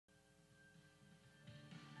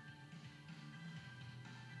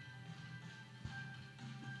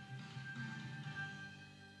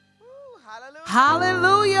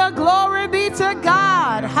Hallelujah. Glory be to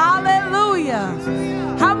God.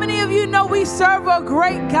 Hallelujah. How many of you know we serve a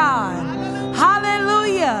great God?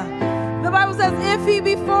 Hallelujah. The Bible says if he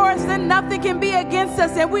be for us, then nothing can be against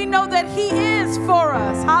us. And we know that he is for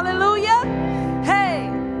us. Hallelujah. Hey.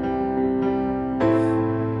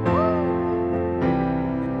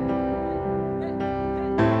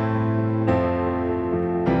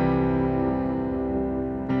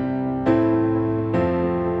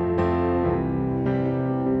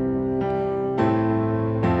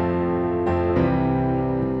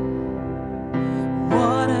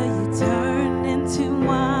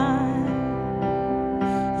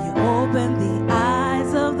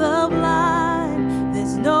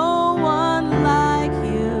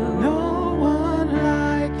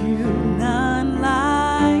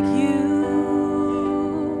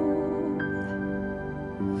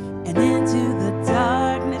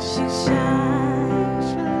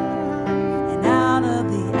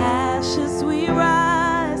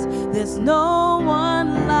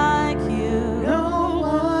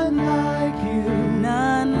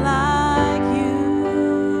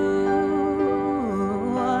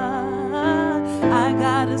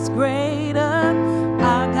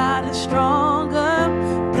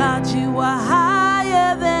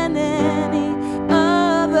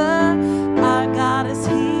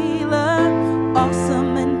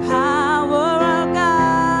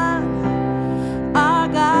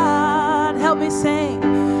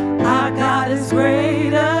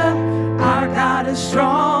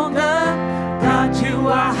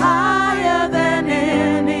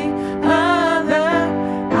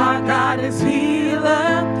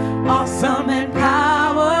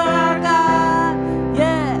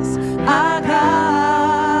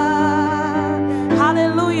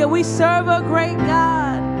 We serve a great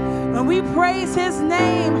God. When we praise his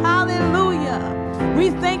name, hallelujah.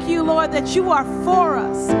 We thank you, Lord, that you are for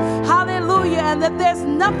us. Hallelujah. And that there's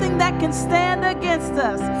nothing that can stand against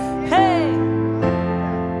us. Hey.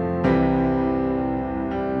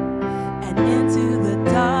 And into the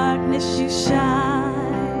darkness you shine.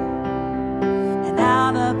 And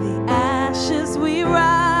out of the ashes we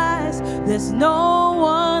rise. There's no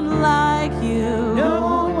one like you.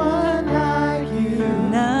 No one like you.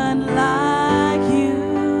 None like you.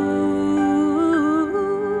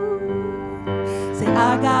 Say,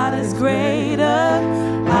 our God is greater,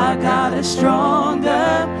 our God is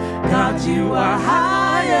stronger. God, you are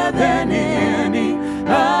higher than any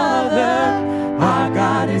other. Our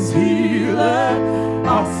God is healer,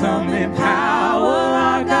 awesome in power.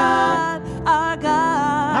 Our God, our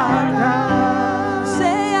God, Our God.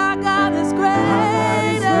 say our God is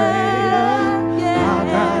greater. Our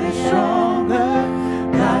God is stronger.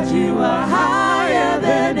 God, you are higher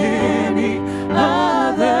than any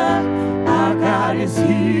other. Our God is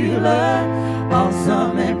healer,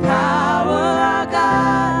 awesome in power. Our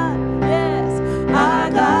God, yes, our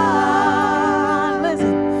God.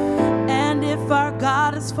 Listen, and if our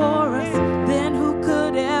God is for us, then who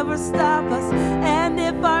could ever stop us? And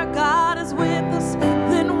if our God is with us,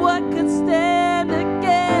 then what could stand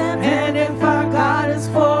against? And if our God is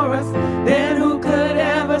for us, then who could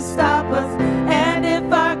ever stop us? And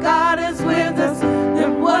if our God is with us,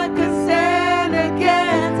 then what could stand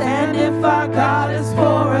against? And if our God is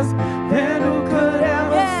for us, then who could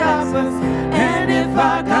ever stop us? And if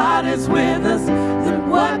our God is with us, then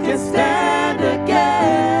what can stand against?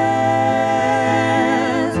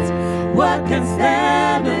 What can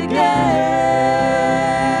stand against?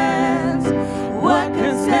 What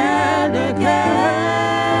can stand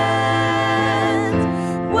against?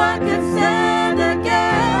 What can stand against?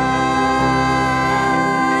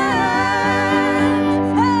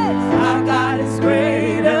 Hey, our God is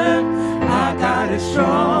greater, our God is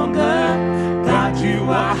stronger. God, you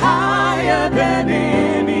are higher than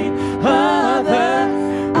any other.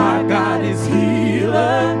 Our God is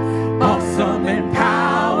healer, awesome in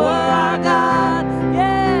power. Our God,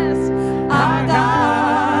 yes, our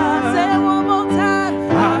God. Say it one more time.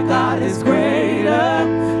 Our God is greater,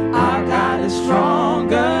 our God is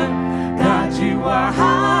stronger. God, you are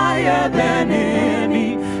higher than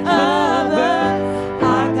any other.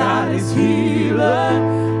 Our God is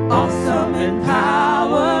healer, awesome in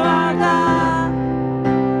power. Our God,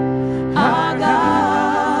 our God.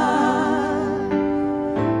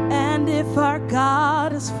 And if our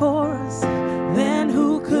God is for us, then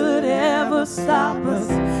who could ever stop us?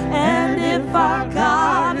 And if our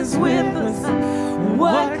God is with us,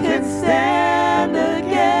 what can stand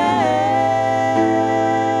against?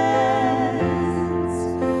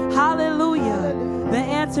 Hallelujah. The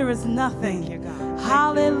answer is nothing.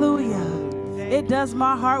 Hallelujah. It does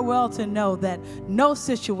my heart well to know that no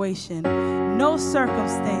situation, no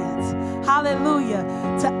circumstance, hallelujah,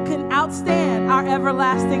 can outstand our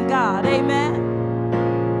everlasting God. Amen.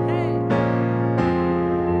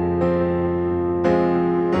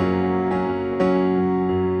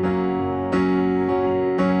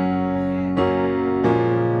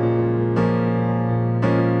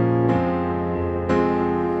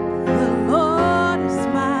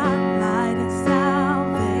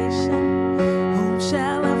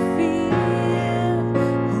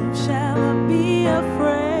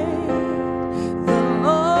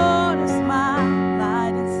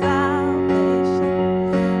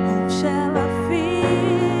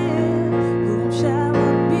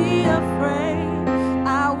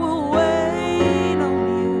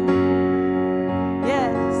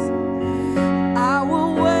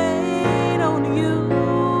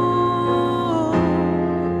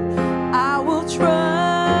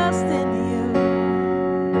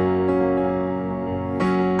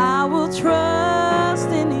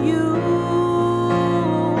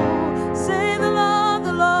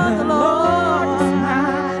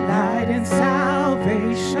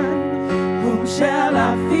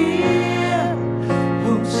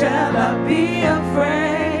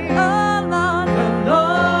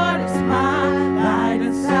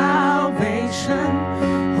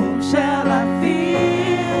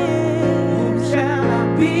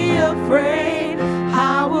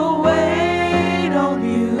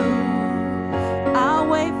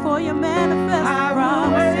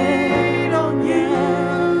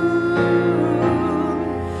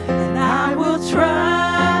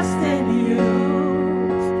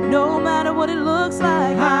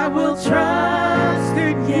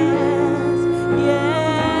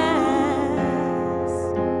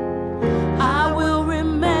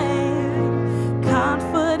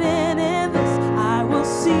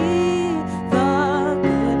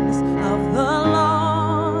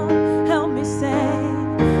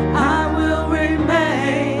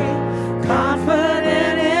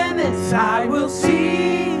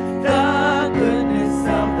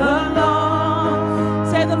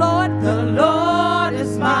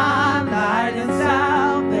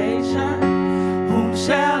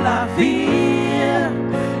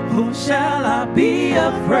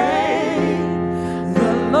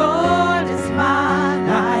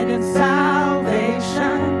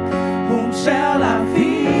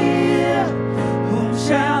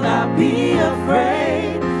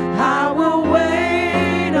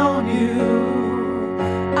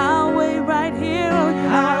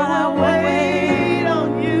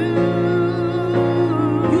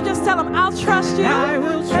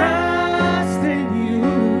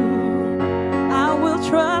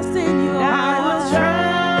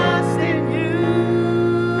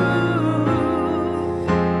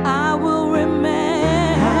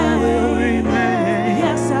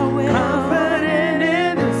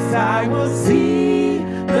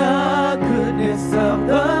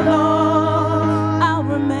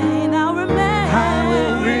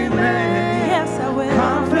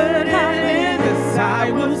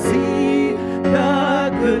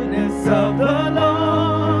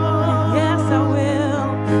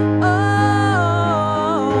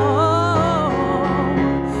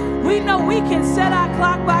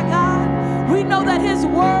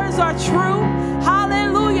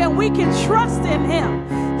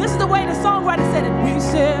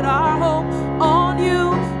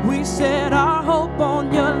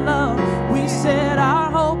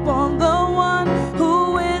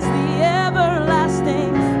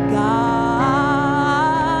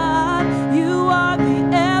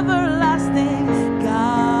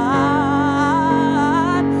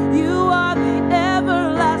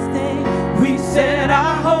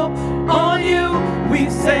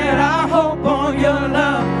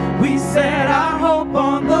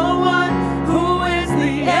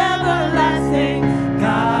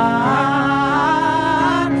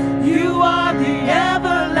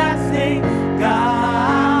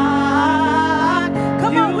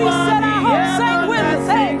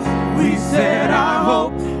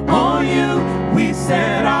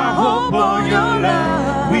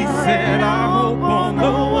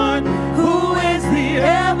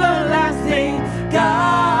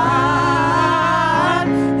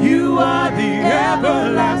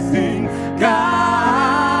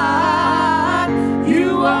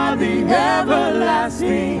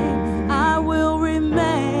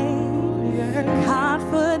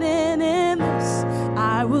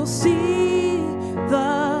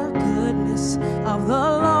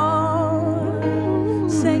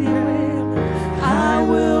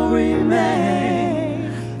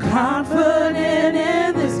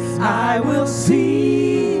 I will see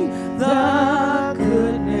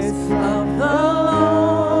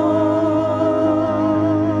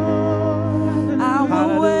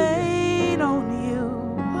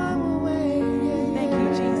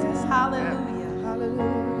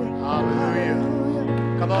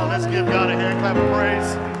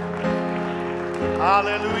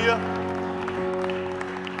Hallelujah.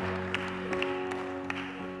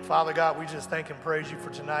 Father God, we just thank and praise you for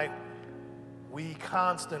tonight. We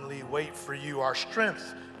constantly wait for you. Our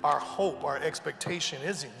strength, our hope, our expectation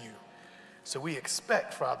is in you. So we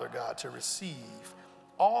expect, Father God, to receive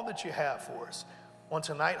all that you have for us. On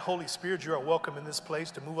tonight, Holy Spirit, you are welcome in this place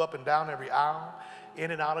to move up and down every aisle,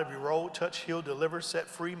 in and out of every road, touch, heal, deliver, set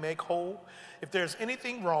free, make whole. If there's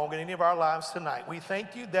anything wrong in any of our lives tonight, we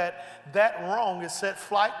thank you that that wrong is set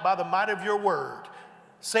flight by the might of your word.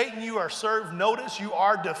 Satan, you are served notice, you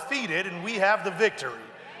are defeated, and we have the victory.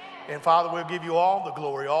 And Father, we'll give you all the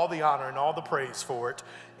glory, all the honor, and all the praise for it.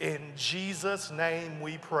 In Jesus' name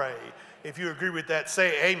we pray. If you agree with that,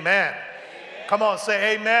 say amen. Amen. Come on,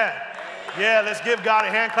 say amen. Amen. Yeah, let's give God a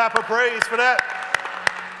hand clap of praise for that.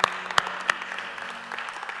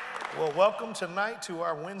 Well, welcome tonight to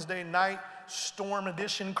our Wednesday night Storm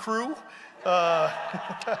Edition crew. What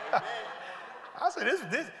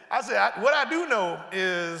I do know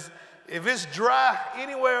is if it's dry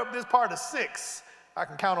anywhere up this part of 6, I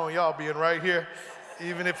can count on y'all being right here.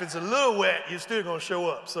 Even if it's a little wet, you're still gonna show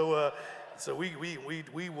up. So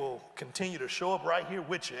we will continue to show up right here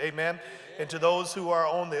with you, amen. And to those who are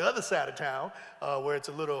on the other side of town, where it's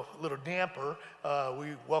a little damper,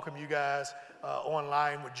 we welcome you guys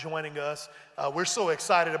online with joining us. We're so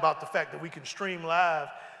excited about the fact that we can stream live.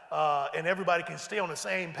 And everybody can stay on the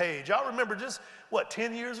same page. Y'all remember just,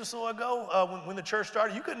 10 years or so ago when the church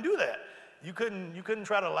started? You couldn't do that. You couldn't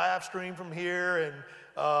try to live stream from here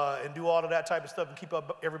and do all of that type of stuff and keep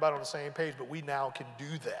up everybody on the same page, but we now can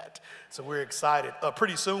do that. So we're excited.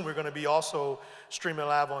 Pretty soon we're going to be also streaming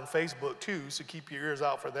live on Facebook too, so keep your ears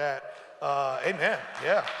out for that. Amen,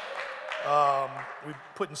 yeah. We're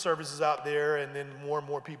putting services out there, and then more and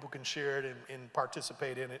more people can share it and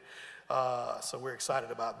participate in it. So we're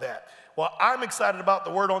excited about that. Well, I'm excited about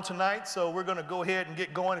the word on tonight, so we're going to go ahead and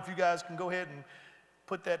get going. If you guys can go ahead and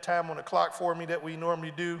put that time on the clock for me that we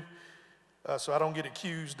normally do, so I don't get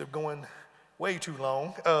accused of going way too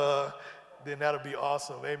long, then that'll be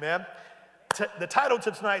awesome. Amen. The title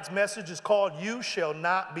to tonight's message is called You Shall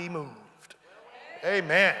Not Be Moved.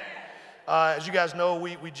 Amen. As you guys know,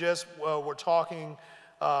 we just were talking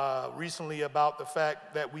recently about the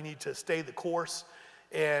fact that we need to stay the course,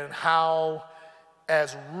 and how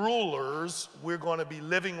as rulers we're going to be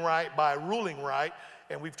living right by ruling right.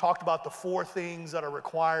 And we've talked about the 4 things that are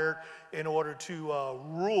required in order to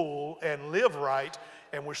rule and live right.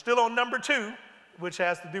 And we're still on number 2, which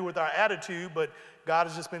has to do with our attitude, but God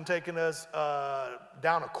has just been taking us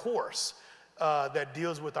down a course that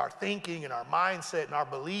deals with our thinking and our mindset and our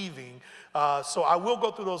believing. So I will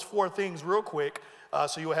go through those 4 things real quick.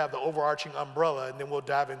 So you'll have the overarching umbrella, and then we'll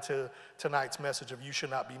dive into tonight's message of You Should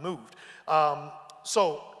Not Be Moved.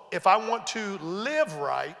 So if I want to live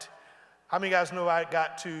right, how many of you guys know I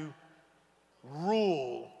got to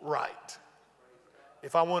rule right?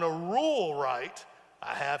 If I want to rule right,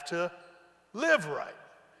 I have to live right.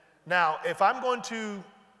 Now, if I'm going to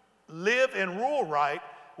live and rule right,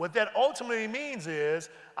 what that ultimately means is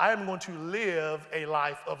I am going to live a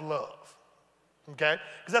life of love, okay?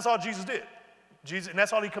 Because that's all Jesus did. Jesus, and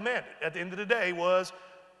that's all he commanded at the end of the day was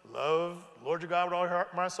love Lord your God with all your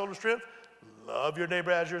heart, mind, soul, and strength. Love your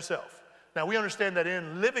neighbor as yourself. Now we understand that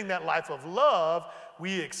in living that life of love,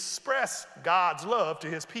 we express God's love to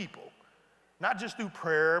his people. Not just through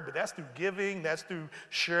prayer, but that's through giving, that's through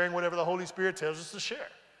sharing whatever the Holy Spirit tells us to share,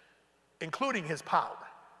 including his power,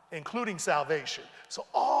 including salvation. So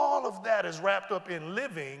all of that is wrapped up in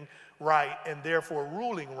living right and therefore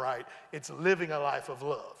ruling right. It's living a life of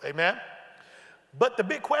love. Amen? But the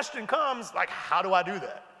big question comes, like, how do I do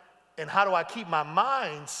that? And how do I keep my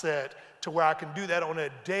mind set to where I can do that on a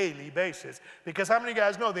daily basis? Because how many of you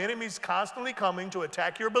guys know the enemy's constantly coming to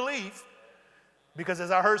attack your belief? Because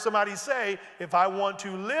as I heard somebody say, if I want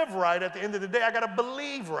to live right at the end of the day, I got to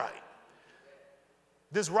believe right.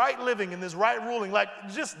 This right living and this right ruling, like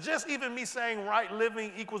just even me saying right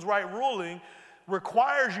living equals right ruling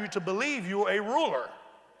requires you to believe you're a ruler.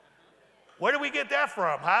 Where do we get that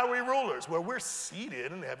from? How are we rulers? Well, we're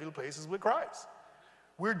seated in heavenly places with Christ.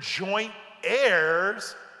 We're joint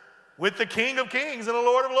heirs with the King of Kings and the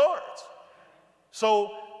Lord of Lords.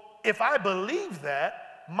 So if I believe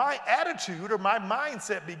that, my attitude or my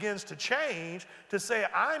mindset begins to change to say,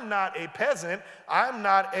 I'm not a peasant, I'm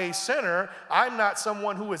not a sinner, I'm not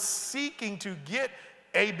someone who is seeking to get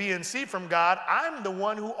A, B, and C from God. I'm the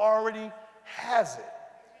one who already has it.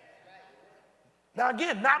 Now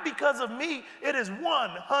again, not because of me, it is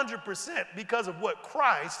 100% because of what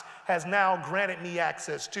Christ has now granted me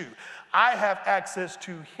access to. I have access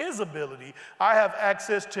to his ability. I have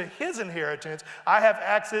access to his inheritance. I have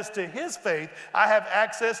access to his faith. I have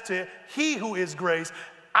access to he who is grace.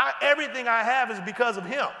 Everything I have is because of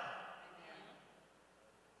him.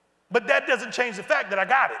 But that doesn't change the fact that I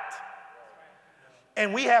got it.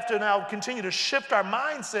 And we have to now continue to shift our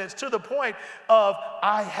mindsets to the point of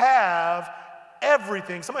I have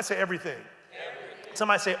everything. Somebody say everything.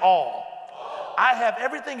 Somebody say all. I have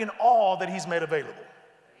everything and all that he's made available.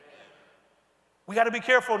 We got to be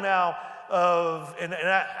careful now of, and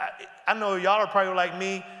I know y'all are probably like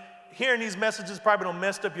me, hearing these messages probably don't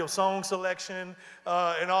messed up your song selection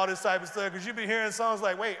and all this type of stuff, because you've been hearing songs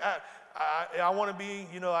like, wait, I want to be,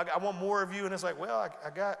 I want more of you, and it's like, well, I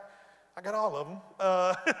got all of them.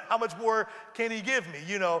 How much more can he give me,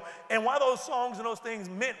 And while those songs and those things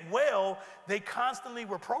meant well, they constantly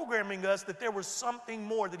were programming us that there was something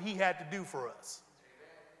more that he had to do for us.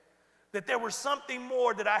 That there was something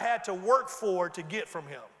more that I had to work for to get from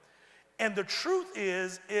him. And the truth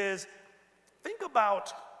is think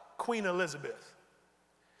about Queen Elizabeth.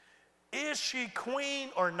 Is she queen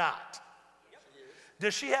or not?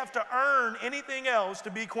 Does she have to earn anything else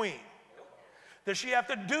to be queen? Does she have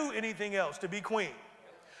to do anything else to be queen?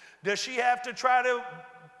 Does she have to try to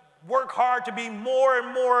work hard to be more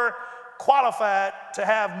and more qualified to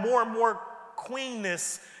have more and more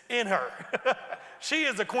queenness in her? She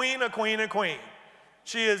is a queen, a queen, a queen.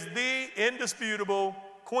 She is the indisputable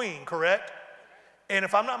queen, correct? And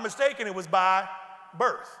if I'm not mistaken, it was by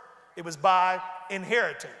birth. It was by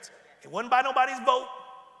inheritance. It wasn't by nobody's vote.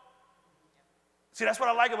 See, that's what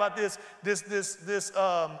I like about this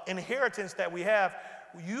inheritance that we have.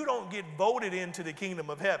 You don't get voted into the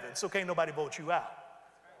kingdom of heaven, so can't nobody vote you out.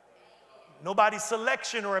 Nobody's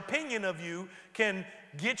selection or opinion of you can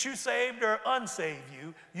get you saved or unsave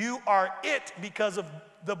you. You are it because of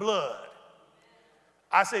the blood.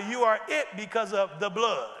 I say you are it because of the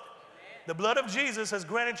blood. The blood of Jesus has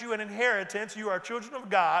granted you an inheritance. You are children of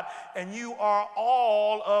God, and you are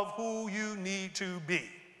all of who you need to be.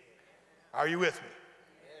 Are you with me?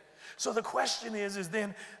 So the question is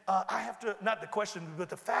then I have to, not the question, but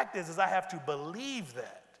the fact is I have to believe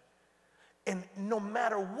that. And no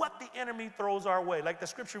matter what the enemy throws our way, like the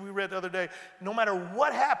scripture we read the other day, no matter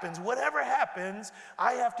what happens, whatever happens,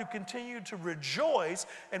 I have to continue to rejoice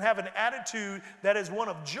and have an attitude that is one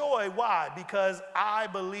of joy. Why? Because I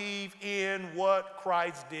believe in what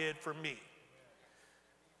Christ did for me.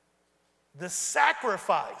 The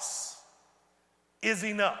sacrifice is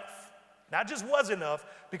enough. Not just was enough,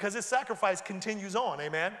 because his sacrifice continues on,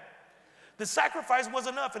 amen? The sacrifice was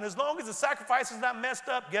enough, and as long as the sacrifice is not messed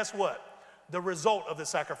up, guess what? The result of the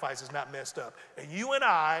sacrifice is not messed up. And you and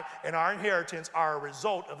I and our inheritance are a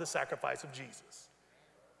result of the sacrifice of Jesus.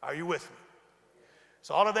 Are you with me?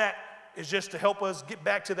 So all of that is just to help us get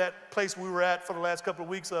back to that place we were at for the last couple of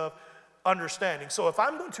weeks of understanding. So if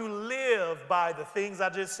I'm going to live by the things I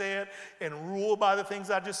just said and rule by the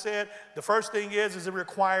things I just said, the first thing is it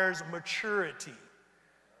requires maturity.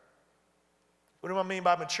 What do I mean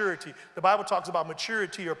by maturity? The Bible talks about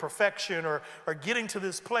maturity or perfection or getting to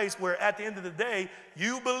this place where at the end of the day,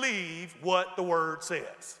 you believe what the Word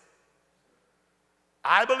says.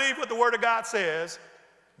 I believe what the Word of God says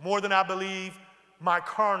more than I believe my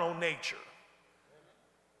carnal nature.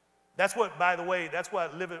 That's what, by the way, that's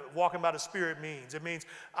what walking by the Spirit means. It means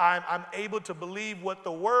I'm able to believe what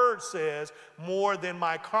the Word says more than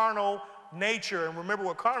my carnal nature. And remember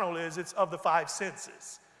what carnal is, it's of the five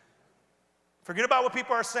senses. Forget about what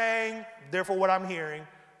people are saying, therefore what I'm hearing.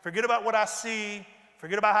 Forget about what I see.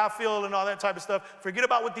 Forget about how I feel and all that type of stuff. Forget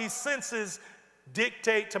about what these senses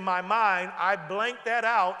dictate to my mind. I blank that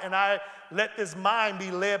out and I let this mind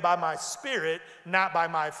be led by my spirit, not by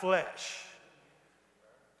my flesh.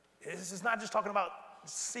 This is not just talking about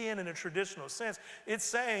sin in a traditional sense. It's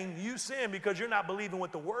saying you sin because you're not believing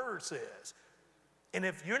what the Word says. And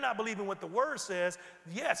if you're not believing what the Word says,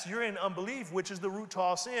 yes, you're in unbelief, which is the root to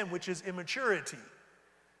all sin, which is immaturity.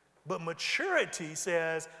 But maturity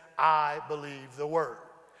says, I believe the Word.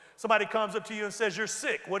 Somebody comes up to you and says, you're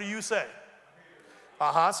sick. What do you say?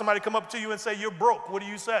 Somebody come up to you and say, you're broke. What do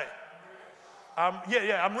you say?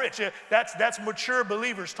 I'm rich. Yeah, that's mature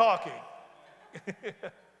believers talking.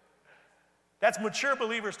 That's mature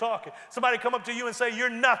believers talking. Somebody come up to you and say, you're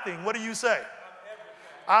nothing. What do you say?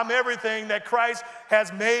 I'm everything that Christ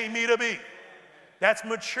has made me to be. That's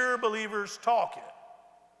mature believers talking.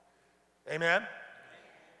 Amen?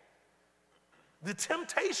 The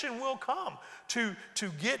temptation will come to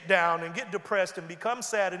get down and get depressed and become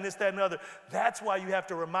sad and this, that, and the other. That's why you have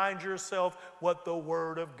to remind yourself what the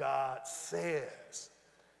Word of God says.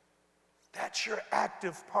 That's your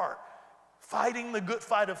active part. Fighting the good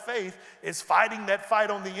fight of faith is fighting that fight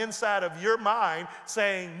on the inside of your mind,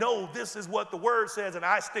 saying, no, this is what the Word says, and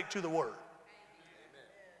I stick to the Word.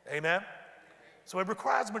 Amen? So it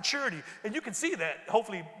requires maturity. And you can see that,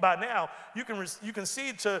 hopefully by now, you can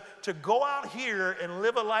see to go out here and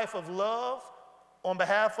live a life of love on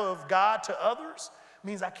behalf of God to others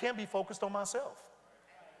means I can't be focused on myself.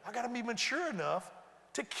 I got to be mature enough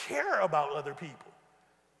to care about other people.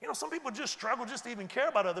 You know, some people just struggle just to even care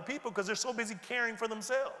about other people because they're so busy caring for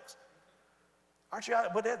themselves. Aren't you?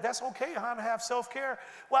 But that's okay, huh, to have self-care.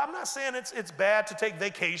 Well, I'm not saying it's bad to take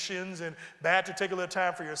vacations and bad to take a little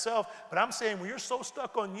time for yourself, but I'm saying when you're so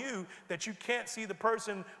stuck on you that you can't see the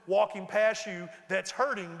person walking past you that's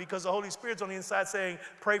hurting because the Holy Spirit's on the inside saying,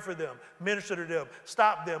 pray for them, minister to them,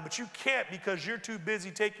 stop them, but you can't because you're too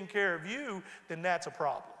busy taking care of you, then that's a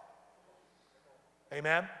problem.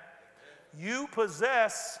 Amen? You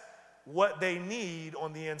possess what they need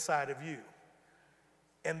on the inside of you.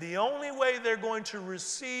 And the only way they're going to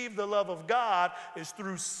receive the love of God is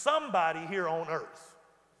through somebody here on earth.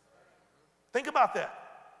 Think about that.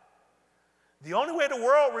 The only way the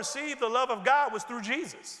world received the love of God was through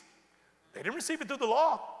Jesus. They didn't receive it through the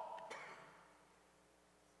law.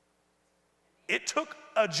 It took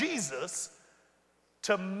a Jesus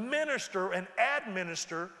to minister and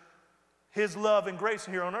administer his love and grace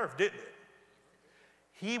here on earth, didn't it?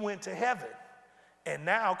 He went to heaven, and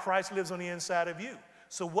now Christ lives on the inside of you.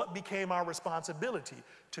 So what became our responsibility?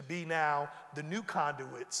 To be now the new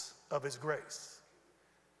conduits of his grace.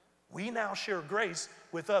 We now share grace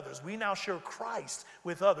with others. We now share Christ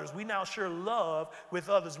with others. We now share love with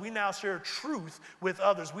others. We now share truth with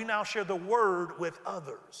others. We now share the word with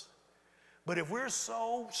others. But if we're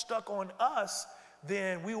so stuck on us,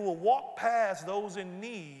 then we will walk past those in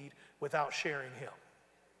need without sharing him.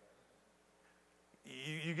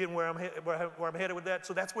 You getting where I'm headed with that?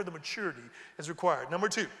 So that's where the maturity is required. Number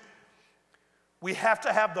 2, we have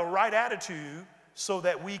to have the right attitude so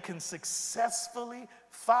that we can successfully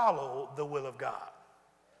follow the will of God.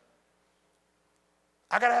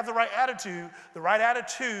 I got to have the right attitude. The right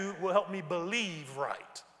attitude will help me believe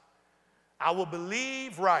right. I will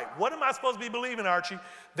believe right. What am I supposed to be believing, Archie?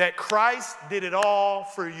 That Christ did it all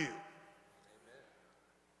for you.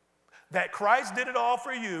 That Christ did it all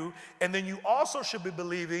for you, and then you also should be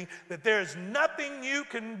believing that there's nothing you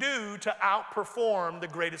can do to outperform the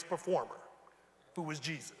greatest performer, who was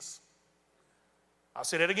Jesus. I'll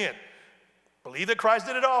say that again. Believe that Christ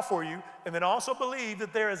did it all for you, and then also believe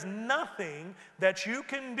that there is nothing that you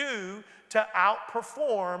can do to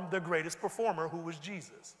outperform the greatest performer, who was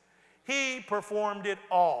Jesus. He performed it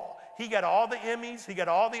all. He got all the Emmys, he got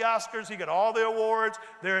all the Oscars, he got all the awards.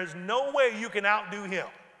 There is no way you can outdo him.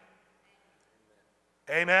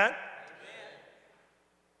 Amen? Amen?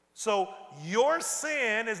 So your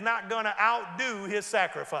sin is not going to outdo his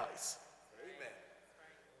sacrifice.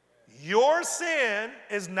 Amen. Your sin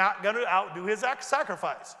is not going to outdo his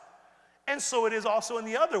sacrifice. And so it is also in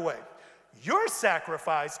the other way. Your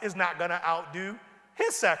sacrifice is not going to outdo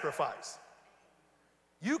his sacrifice.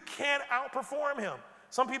 You can't outperform him.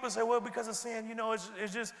 Some people say, well, because of sin, you know,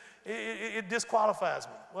 it disqualifies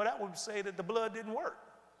me. Well, that would say that the blood didn't work.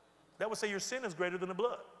 That would say your sin is greater than the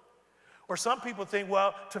blood. Or some people think,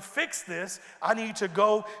 well, to fix this, I need to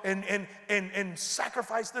go and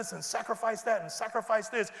sacrifice this and sacrifice that and sacrifice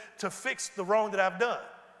this to fix the wrong that I've done.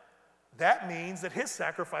 That means that his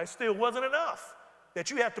sacrifice still wasn't enough, that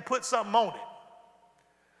you have to put something on it.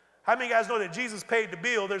 How many guys know that Jesus paid the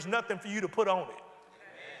bill? There's nothing for you to put on it. Amen.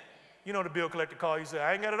 You know the bill collector call you, say,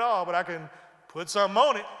 I ain't got it all, but I can put something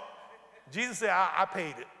on it. Jesus said, I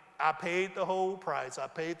paid it. I paid the whole price. I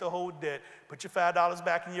paid the whole debt. Put your $5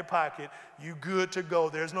 back in your pocket. You good to go.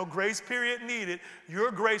 There's no grace period needed.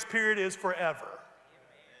 Your grace period is forever.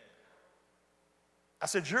 I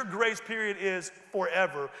said, your grace period is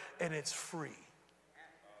forever, and it's free.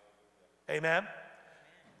 Amen?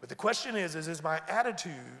 But the question is my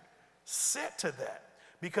attitude set to that?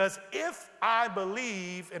 Because if I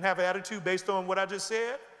believe and have an attitude based on what I just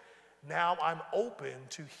said, now I'm open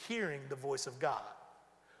to hearing the voice of God,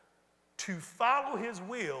 to follow his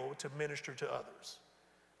will to minister to others.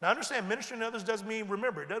 Now understand, ministering to others doesn't mean,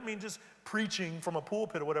 remember, it doesn't mean just preaching from a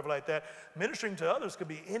pulpit or whatever like that. Ministering to others could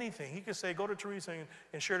be anything. He could say, go to Teresa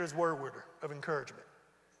and share this word with her of encouragement.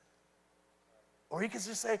 Or he could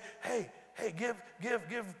just say, hey, give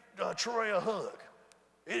Troy a hug.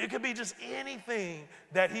 It could be just anything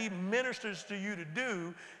that he ministers to you to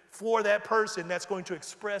do for that person that's going to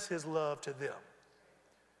express his love to them.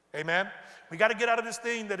 Amen? We got to get out of this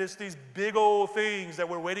thing that it's these big old things that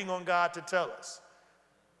we're waiting on God to tell us.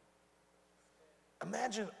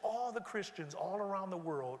 Imagine all the Christians all around the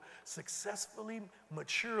world successfully,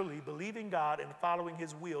 maturely believing God and following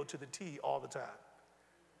his will to the T all the time.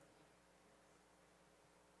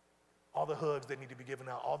 All the hugs that need to be given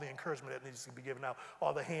out, all the encouragement that needs to be given out,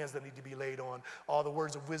 all the hands that need to be laid on, all the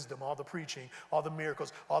words of wisdom, all the preaching, all the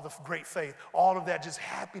miracles, all the great faith, all of that just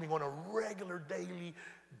happening on a regular daily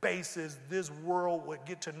basis. This world would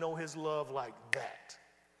get to know his love like that.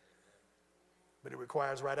 But it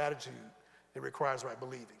requires right attitude. It requires right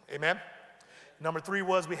believing. Amen? Number 3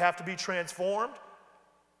 was we have to be transformed,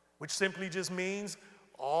 which simply just means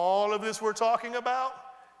all of this we're talking about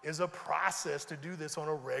is a process to do this on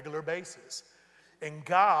a regular basis. And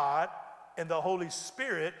God and the Holy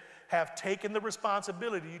Spirit have taken the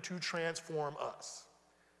responsibility to transform us.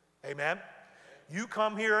 Amen? You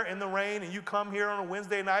come here in the rain and you come here on a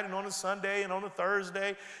Wednesday night and on a Sunday and on a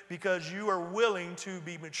Thursday because you are willing to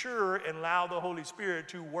be mature and allow the Holy Spirit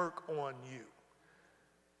to work on you.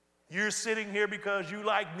 You're sitting here because you,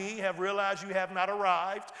 like me, have realized you have not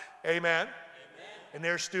arrived. Amen? And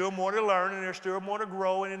there's still more to learn, and there's still more to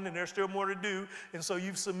grow in, and there's still more to do. And so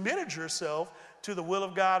you've submitted yourself to the will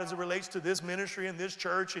of God as it relates to this ministry and this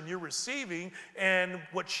church, and you're receiving. And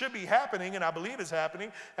what should be happening, and I believe is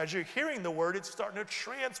happening, as you're hearing the word, it's starting to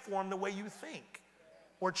transform the way you think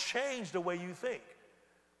or change the way you think.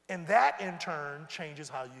 And that, in turn, changes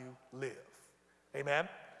how you live. Amen?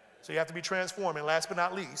 So you have to be transformed. And last but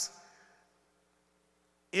not least,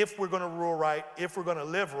 if we're going to rule right, if we're going to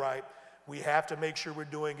live right, we have to make sure we're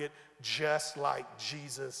doing it just like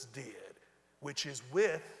Jesus did, which is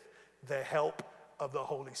with the help of the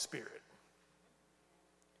Holy Spirit.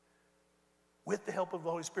 With the help of the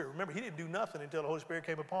Holy Spirit. Remember, he didn't do nothing until the Holy Spirit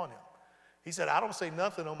came upon him. He said, I don't say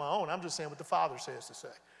nothing on my own. I'm just saying what the Father says to say.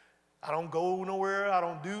 I don't go nowhere. I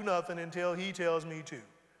don't do nothing until he tells me to.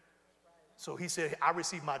 So he said, I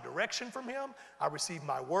receive my direction from him, I receive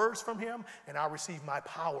my words from him, and I receive my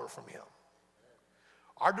power from him.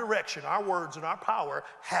 Our direction, our words, and our power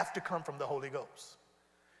have to come from the Holy Ghost.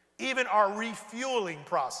 Even our refueling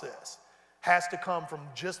process has to come from,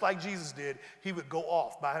 just like Jesus did, he would go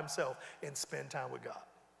off by himself and spend time with God.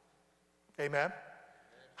 Amen?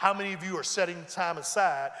 How many of you are setting time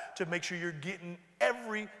aside to make sure you're getting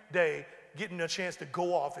every day, getting a chance to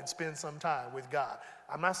go off and spend some time with God?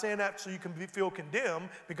 I'm not saying that so you can feel condemned,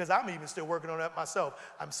 because I'm even still working on that myself.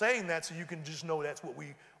 I'm saying that so you can just know that's what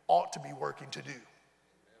we ought to be working to do.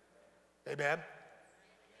 Amen?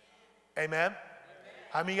 Amen?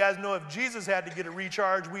 How many of you guys know if Jesus had to get a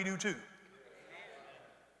recharge, we do too?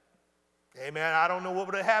 Amen. I don't know what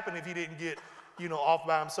would have happened if he didn't get, off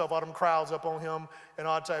by himself, all them crowds up on him and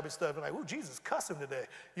all type of stuff. And like, Jesus cussing today.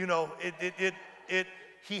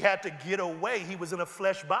 He had to get away. He was in a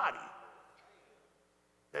flesh body.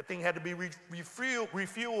 That thing had to be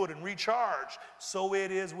refueled and recharged. So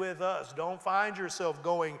it is with us. Don't find yourself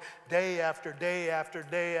going day after day after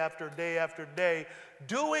day after day after day,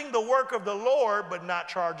 doing the work of the Lord, but not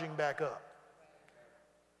charging back up.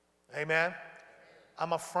 Amen?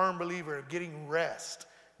 I'm a firm believer in getting rest,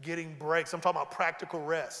 getting breaks. I'm talking about practical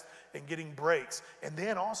rest and getting breaks. And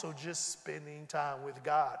then also just spending time with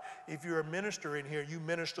God. If you're a minister in here, you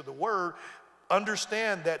minister the word.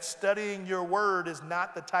 Understand that studying your word is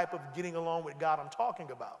not the type of getting along with God I'm talking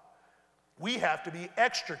about. We have to be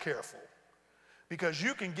extra careful, because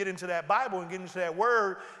you can get into that Bible and get into that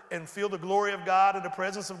word and feel the glory of God and the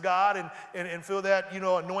presence of God and feel that,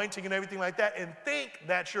 anointing and everything like that, and think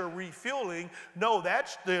that you're refueling. No,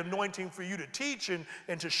 that's the anointing for you to teach and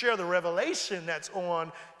to share the revelation that's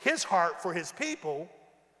on his heart for his people.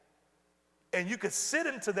 And you could sit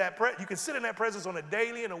into that you can sit in that presence on a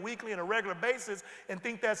daily and a weekly and a regular basis and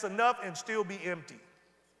think that's enough and still be empty.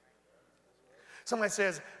 Somebody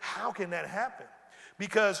says, how can that happen?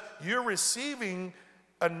 Because you're receiving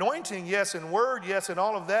anointing, yes, and word, yes, and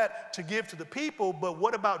all of that to give to the people, but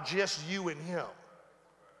what about just you and him?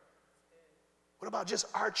 What about just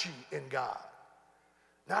Archie and God?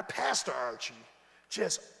 Not Pastor Archie,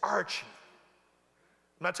 just Archie.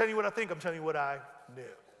 I'm not telling you what I think, I'm telling you what I knew.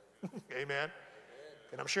 Amen?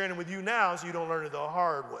 And I'm sharing it with you now so you don't learn it the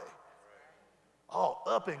hard way. All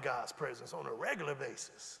up in God's presence on a regular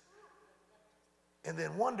basis. And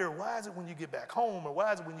then wonder, why is it when you get back home, or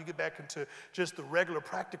why is it when you get back into just the regular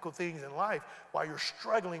practical things in life, why you're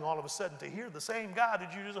struggling all of a sudden to hear the same God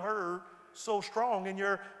that you just heard so strong in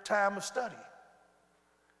your time of study?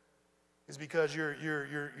 is because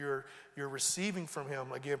you're receiving from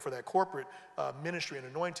him, again, for that corporate ministry and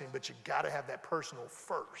anointing, but you got to have that personal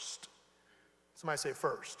first. Somebody say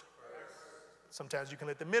first. Sometimes you can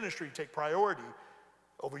let the ministry take priority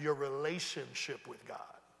over your relationship with God.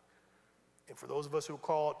 And for those of us who are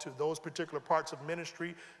called to those particular parts of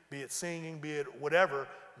ministry, be it singing, be it whatever,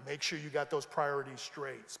 make sure you got those priorities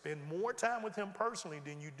straight. Spend more time with him personally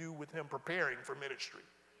than you do with him preparing for ministry.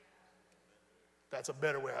 That's a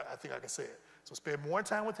better way I think I can say it. So spend more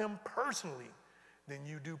time with him personally than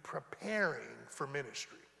you do preparing for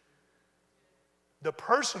ministry. The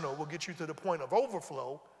personal will get you to the point of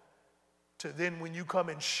overflow, to then when you come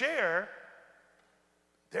and share,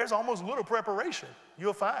 there's almost little preparation.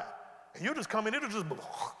 You'll find. And you'll just come in, it'll just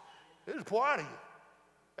pour out of you.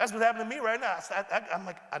 That's what's happening to me right now. I'm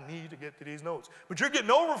like, I need to get to these notes. But you're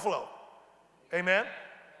getting overflow. Amen?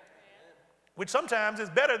 Which sometimes is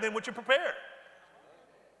better than what you prepared.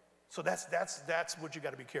 So that's what you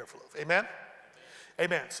got to be careful of. Amen?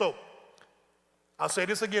 Amen. So I'll say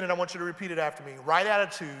this again, and I want you to repeat it after me. Right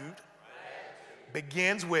attitude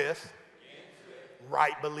begins with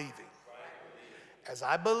right believing. As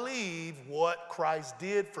I believe what Christ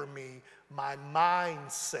did for me, my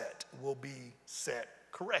mindset will be set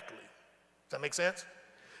correctly. Does that make sense?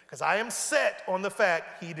 Because I am set on the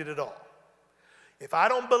fact he did it all. If I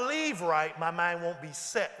don't believe right, my mind won't be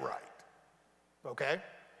set right. Okay?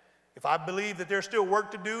 If I believe that there's still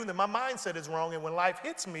work to do, then my mindset is wrong, and when life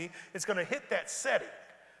hits me, it's going to hit that setting.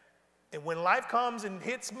 And when life comes and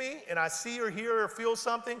hits me and I see or hear or feel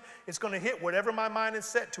something, it's going to hit whatever my mind is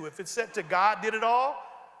set to. If it's set to God did it all,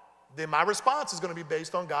 then my response is going to be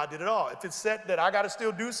based on God did it all. If it's set that I got to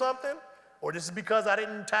still do something, or this is because I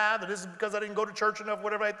didn't tithe, or this is because I didn't go to church enough,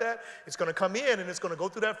 whatever like that, it's going to come in and it's going to go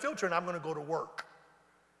through that filter, and I'm going to go to work.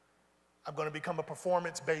 I'm going to become a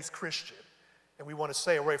performance-based Christian. And we want to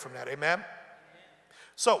stay away from that. Amen?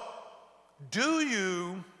 So, do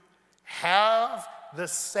you have the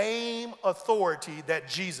same authority that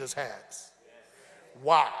Jesus has?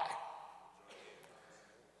 Why?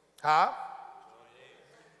 Huh?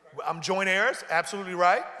 I'm joint heirs, absolutely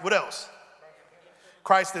right. What else?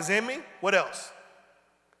 Christ is in me. What else?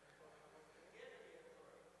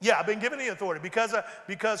 Yeah, I've been given the authority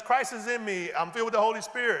because Christ is in me. I'm filled with the Holy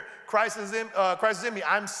Spirit. Christ is in me.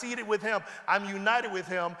 I'm seated with him. I'm united with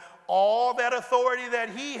him. All that authority that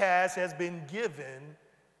he has been given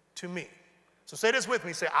to me. So say this with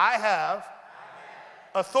me. Say, I have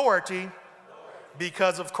authority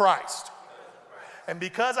because of Christ. And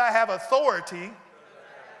because I have authority,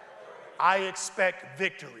 I expect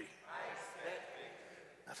victory.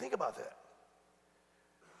 Now think about that.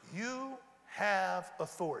 You have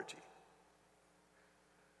authority.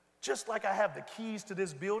 Just like I have the keys to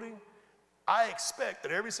this building, I expect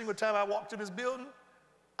that every single time I walk to this building,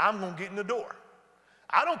 I'm going to get in the door.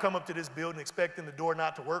 I don't come up to this building expecting the door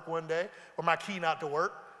not to work one day or my key not to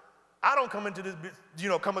work. I don't come up to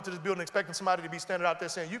this building expecting somebody to be standing out there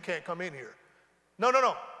saying, you can't come in here.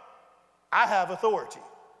 No. I have authority.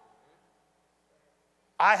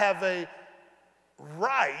 I have a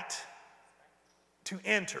right to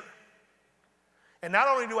enter. And not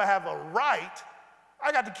only do I have a right,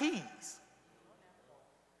 I got the keys.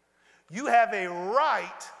 You have a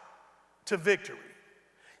right to victory.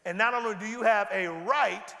 And not only do you have a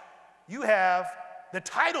right, you have the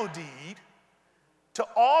title deed to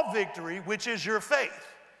all victory, which is your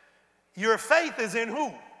faith. Your faith is in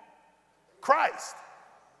who? Christ.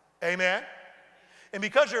 Amen? And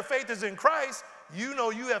because your faith is in Christ, you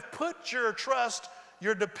know you have put your trust,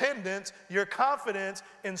 your dependence, your confidence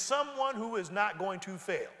in someone who is not going to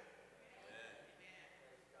fail.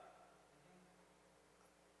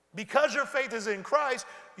 Because your faith is in Christ,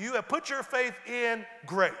 you have put your faith in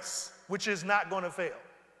grace, which is not going to fail.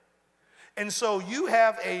 And so you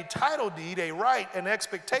have a title deed, a right, an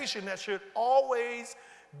expectation that should always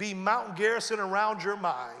be mountain garrison around your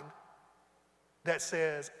mind that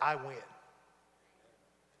says, I win.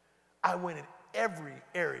 I win in every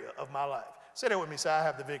area of my life. Say that with me. Say, I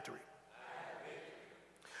have the victory.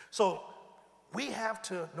 So we have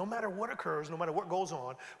to, no matter what occurs, no matter what goes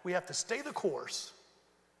on, we have to stay the course.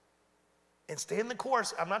 And stay in the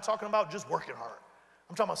course, I'm not talking about just working hard.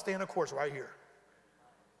 I'm talking about staying the course right here.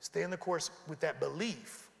 Stay in the course with that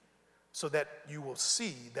belief so that you will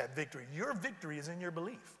see that victory. Your victory is in your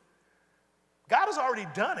belief. God has already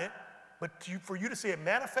done it, but for you to see it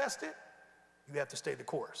manifested, you have to stay the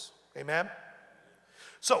course. Amen?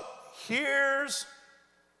 So here's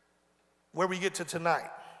where we get to tonight.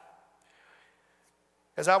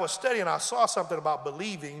 As I was studying, I saw something about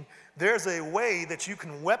believing. There's a way that you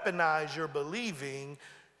can weaponize your believing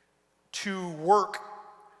to work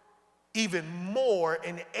even more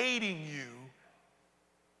in aiding you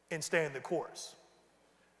in staying the course.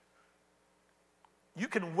 You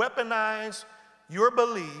can weaponize your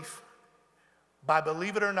belief by,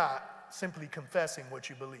 believe it or not, simply confessing what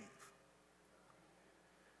you believe.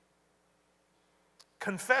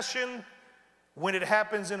 Confession, when it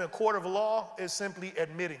happens in a court of law, is simply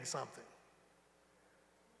admitting something.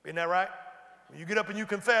 Isn't that right? When you get up and you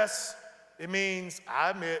confess, it means, I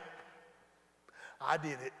admit, I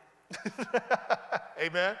did it.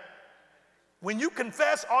 Amen? When you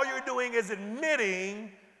confess, all you're doing is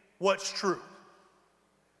admitting what's true.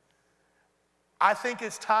 I think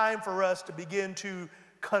it's time for us to begin to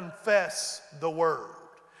confess the word.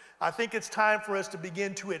 I think it's time for us to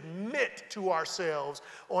begin to admit to ourselves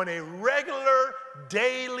on a regular,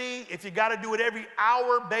 daily, if you got to do it every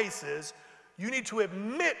hour basis, you need to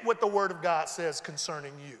admit what the word of God says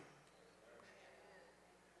concerning you.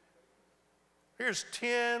 Here's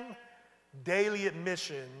 10 daily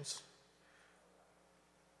admissions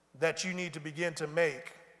that you need to begin to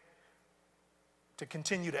make to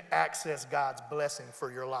continue to access God's blessing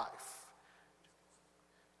for your life.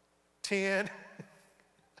 10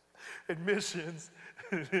 admissions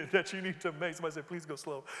that you need to make. Somebody said, please go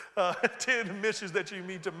slow. 10 admissions that you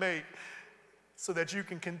need to make so that you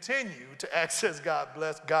can continue to access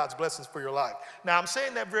God's blessings for your life. Now, I'm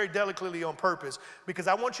saying that very delicately on purpose because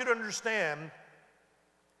I want you to understand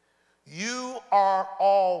you are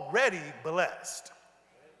already blessed.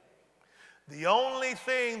 The only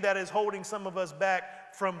thing that is holding some of us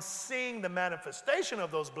back from seeing the manifestation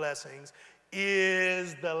of those blessings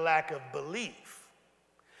is the lack of belief.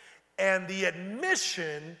 And the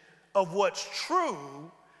admission of what's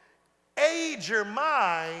true aids your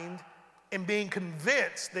mind in being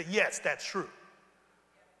convinced that, yes, that's true.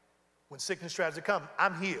 When sickness tries to come,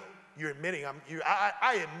 I'm healed. You're admitting,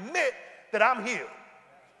 I admit that I'm healed.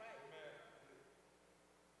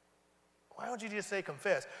 Why don't you just say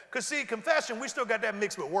confess? Because see, confession, we still got that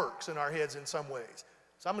mixed with works in our heads in some ways.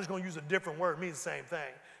 So I'm just going to use a different word. It means the same thing.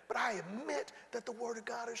 But I admit that the word of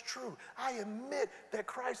God is true. I admit that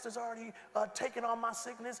Christ has already taken on my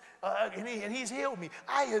sickness and he's healed me.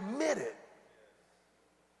 I admit it.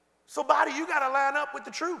 So body, you got to line up with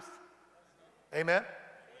the truth. Amen?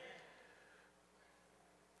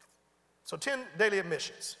 So 10 daily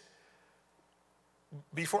admissions.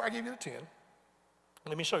 Before I give you the 10,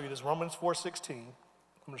 let me show you this. Romans 4:16. I'm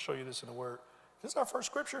going to show you this in the word. This is our first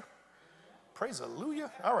scripture. Praise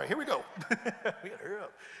hallelujah. All right, here we go. We got to hurry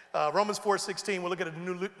up. Romans 4:16. We'll look at a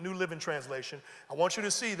New Living Translation. I want you to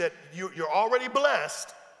see that you're already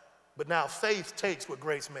blessed, but now faith takes what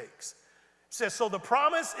grace makes. It says, so the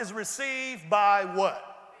promise is received by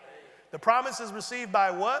what? Faith. The promise is received by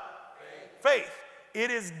what? Faith. It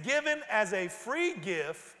is given as a free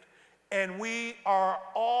gift, and we are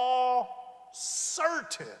all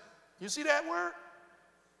certain. You see that word?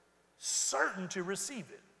 Certain to receive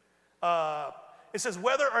it. It says,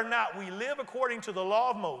 whether or not we live according to the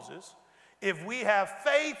law of Moses, if we have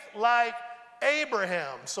faith like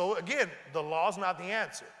Abraham. So again, the law's not the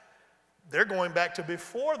answer. They're going back to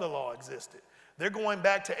before the law existed. They're going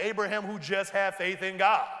back to Abraham who just had faith in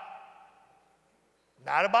God.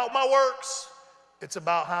 Not about my works. It's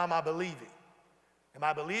about how am I believing. Am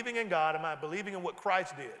I believing in God? Am I believing in what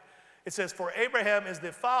Christ did? It says, for Abraham is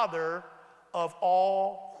the father of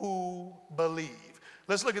all who believe.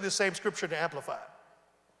 Let's look at this same scripture to amplify it.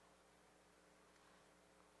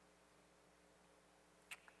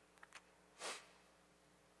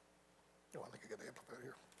 Oh, I think I got the amplifier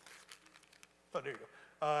here. Oh, there you go.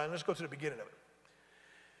 And let's go to the beginning of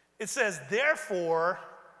it. It says, therefore,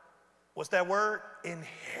 what's that word?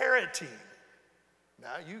 Inheriting.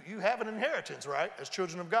 Now, you have an inheritance, right, as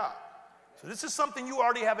children of God. So this is something you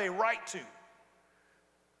already have a right to.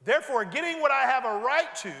 Therefore, getting what I have a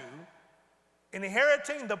right to,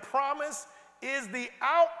 inheriting the promise is the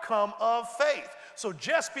outcome of faith. So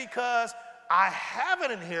just because I have an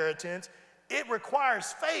inheritance, it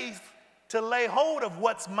requires faith to lay hold of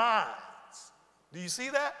what's mine. Do you see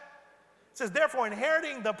that? It says, therefore,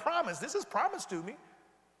 inheriting the promise. This is promised to me.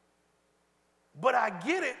 But I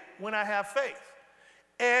get it when I have faith.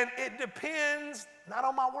 And it depends not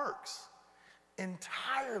on my works.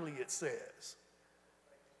 Entirely, it says,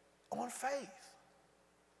 on faith.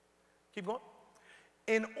 Keep going.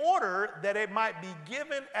 In order that it might be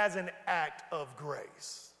given as an act of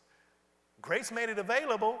grace. Grace made it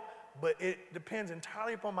available, but it depends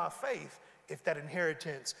entirely upon my faith if that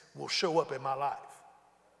inheritance will show up in my life.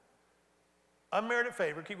 Unmerited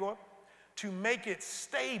favor, keep going. To make it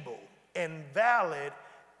stable and valid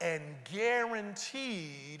and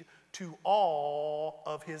guaranteed to all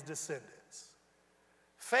of his descendants.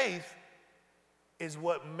 Faith is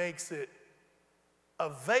what makes it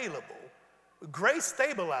available. Grace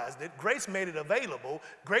stabilized it. Grace made it available.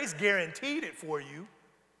 Grace guaranteed it for you.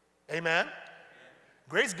 Amen?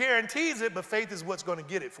 Grace guarantees it, but faith is what's going to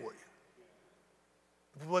get it for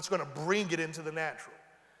you. What's going to bring it into the natural.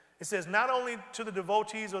 It says, not only to the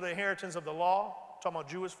devotees or the inheritance of the law, talking about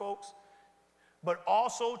Jewish folks, but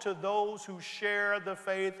also to those who share the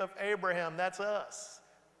faith of Abraham. That's us.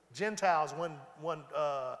 Gentiles, one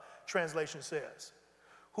translation says,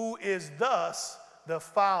 who is thus the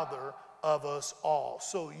father of us all.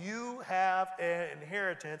 So you have an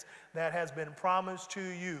inheritance that has been promised to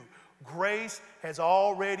you. Grace has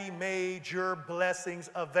already made your blessings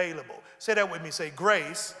available. Say that with me. Say,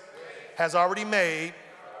 grace has already made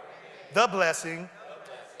the blessing,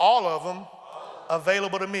 all of them,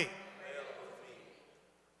 available to me.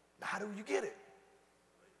 How do you get it?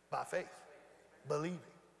 By faith, believing,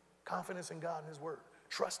 confidence in God and his word,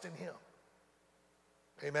 trust in him.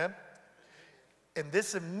 Amen? And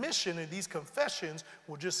this admission and these confessions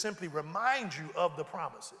will just simply remind you of the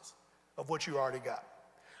promises of what you already got.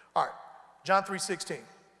 All right, John 3:16.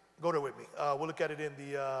 Go there with me. We'll look at it in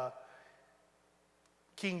the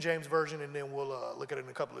King James Version, and then we'll look at it in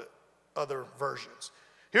a couple of other versions.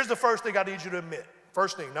 Here's the first thing I need you to admit.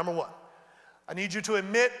 First thing, number one. I need you to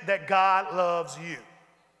admit that God loves you.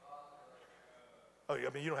 Oh, I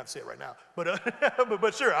mean, you don't have to say it right now,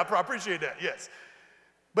 but sure, I appreciate that, yes.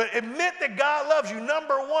 But admit that God loves you.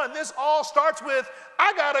 Number one, this all starts with,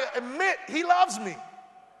 I got to admit he loves me.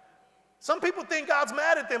 Some people think God's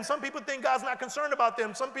mad at them. Some people think God's not concerned about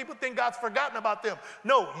them. Some people think God's forgotten about them.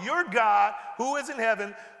 No, your God who is in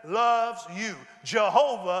heaven loves you.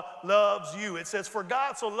 Jehovah loves you. It says, for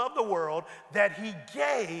God so loved the world that he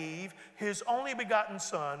gave his only begotten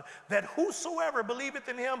son, that whosoever believeth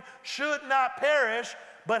in him should not perish,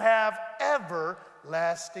 but have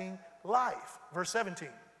everlasting life. Verse 17.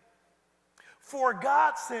 For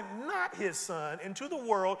God sent not his son into the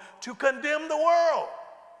world to condemn the world.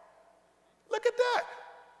 Look at that.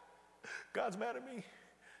 God's mad at me,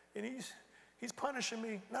 and he's punishing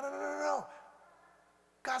me. No.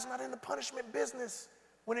 God's not in the punishment business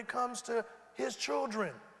when it comes to his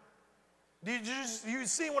children. Do you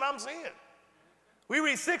see what I'm seeing? We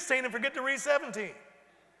read 16 and forget to read 17. It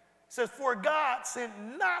says, for God sent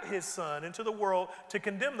not his son into the world to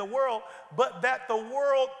condemn the world, but that the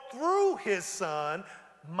world through his son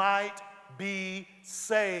might be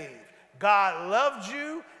saved. God loved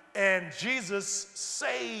you, and Jesus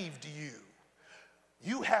saved you.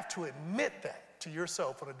 You have to admit that to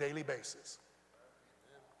yourself on a daily basis.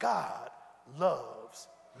 God loves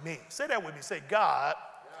me. Say that with me. Say, God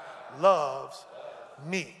loves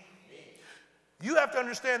me. You have to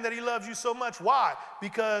understand that he loves you so much. Why?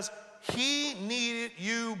 Because he needed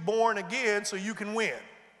you born again so you can win.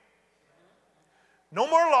 No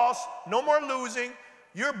more loss, no more losing.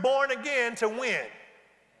 You're born again to win.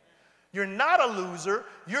 You're not a loser.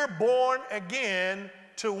 You're born again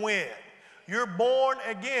to win. You're born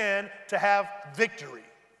again to have victory.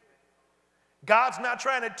 God's not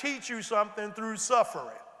trying to teach you something through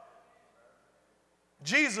suffering.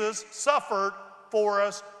 Jesus suffered for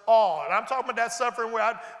us all. And I'm talking about that suffering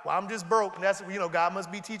where I'm just broke. And that's, God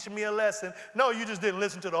must be teaching me a lesson. No, you just didn't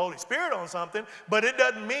listen to the Holy Spirit on something. But it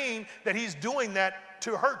doesn't mean that he's doing that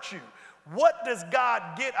to hurt you. What does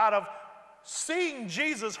God get out of seeing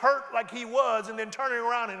Jesus hurt like he was and then turning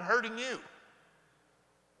around and hurting you?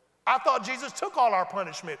 I thought Jesus took all our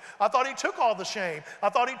punishment. I thought he took all the shame. I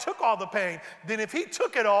thought he took all the pain. Then if he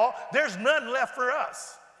took it all, there's none left for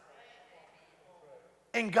us.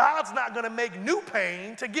 And God's not going to make new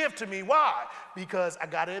pain to give to me. Why? Because I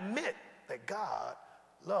got to admit that God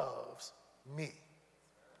loves me.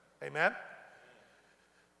 Amen?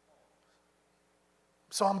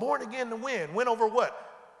 So I'm born again to win. Win over what?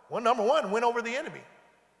 Well, number one, win over the enemy.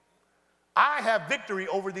 I have victory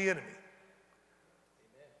over the enemy.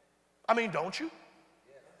 I mean, don't you?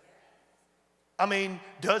 I mean,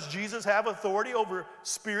 does Jesus have authority over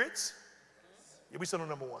spirits? Yeah, we still on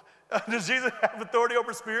number one. Does Jesus have authority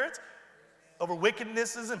over spirits? Over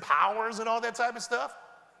wickednesses and powers and all that type of stuff?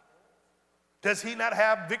 Does he not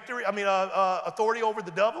have authority over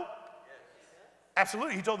the devil?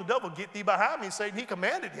 Absolutely. He told the devil, get thee behind me, Satan. He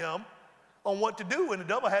commanded him on what to do, and the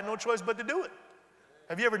devil had no choice but to do it.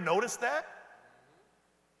 Have you ever noticed that?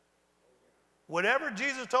 Whatever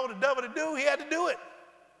Jesus told the devil to do, he had to do it.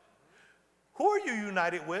 Who are you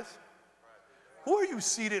united with? Who are you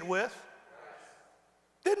seated with?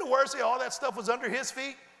 Didn't the word say all that stuff was under his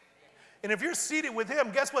feet? And if you're seated with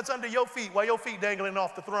him, guess what's under your feet while your feet dangling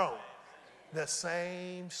off the throne? The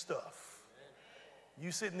same stuff.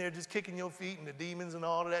 You sitting there just kicking your feet, and the demons and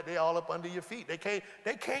all of that, they all up under your feet. They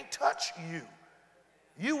can't touch you.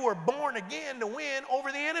 You were born again to win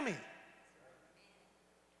over the enemy.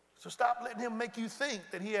 So stop letting him make you think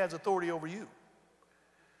that he has authority over you.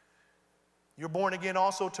 You're born again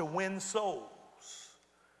also to win souls.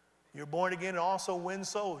 You're born again to also win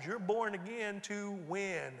souls. You're born again to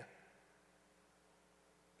win.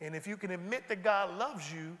 And if you can admit that God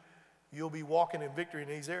loves you, you'll be walking in victory in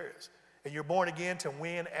these areas. And you're born again to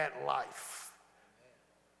win at life.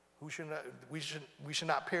 We should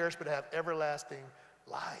not perish but have everlasting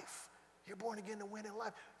life. You're born again to win in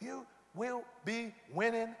life. You will be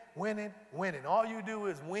winning, winning, winning. All you do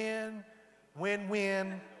is win, win,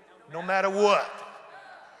 win, no matter what.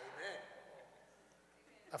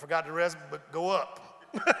 I forgot the rest, but go up.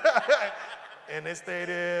 And they stay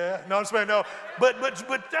there. No, I'm just saying, no. But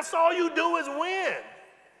that's all you do is win.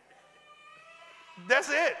 That's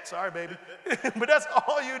it. Sorry, baby. But that's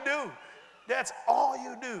all you do. That's all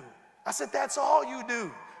you do. I said, that's all you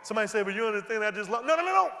do. Somebody said, but you understand I just love.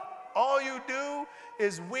 No. All you do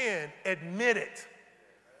is win. Admit it.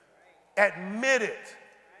 Admit it.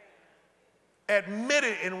 Admit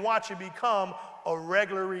it and watch it become a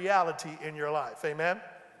regular reality in your life. Amen?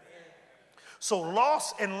 So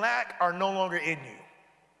loss and lack are no longer in you.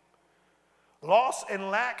 Loss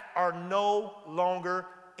and lack are no longer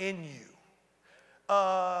in you.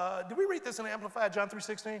 Did we read this in the Amplified, John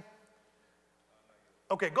 3:16?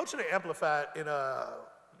 Okay, go to the Amplified in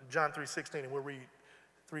John 3:16, and we'll read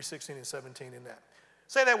 3:16 and 17 in that.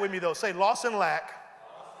 Say that with me, though. Say, loss and lack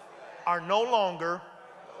are no longer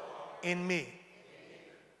in me.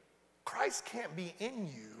 Christ can't be in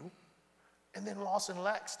you, and then loss and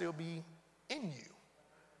lack still be in you.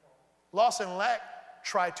 Loss and lack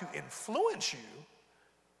try to influence you.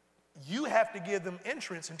 You have to give them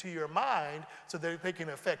entrance into your mind so that they can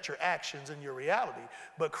affect your actions and your reality.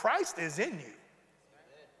 But Christ is in you.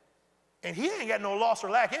 And he ain't got no loss or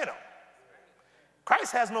lack in him.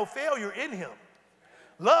 Christ has no failure in him.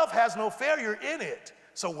 Love has no failure in it.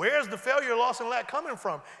 So where's the failure, loss, and lack coming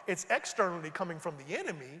from? It's externally coming from the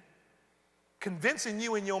enemy, convincing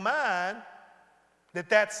you in your mind that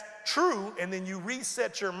that's true, and then you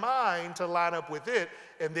reset your mind to line up with it,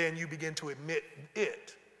 and then you begin to admit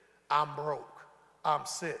it. I'm broke. I'm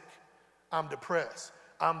sick. I'm depressed.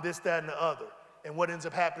 I'm this, that, and the other. And what ends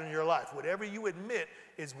up happening in your life? Whatever you admit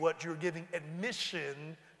is what you're giving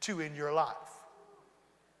admission to in your life.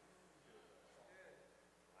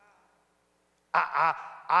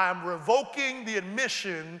 I'm revoking the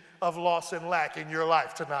admission of loss and lack in your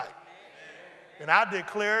life tonight. And I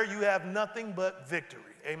declare you have nothing but victory.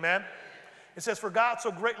 Amen. It says, for God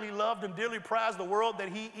so greatly loved and dearly prized the world that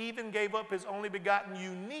he even gave up his only begotten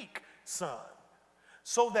unique son,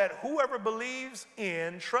 so that whoever believes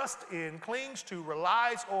in, trusts in, clings to,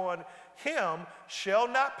 relies on him shall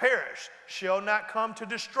not perish, shall not come to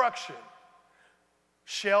destruction,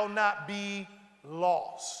 shall not be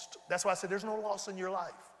lost. That's why I said there's no loss in your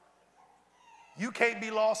life. You can't be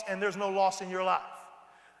lost, and there's no loss in your life.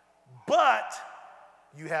 But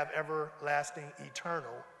you have everlasting,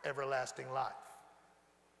 eternal, everlasting life.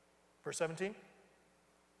 Verse 17.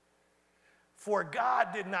 For God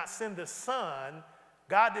did not send the Son,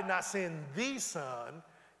 God did not send the Son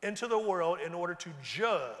into the world in order to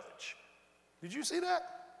judge. Did you see that?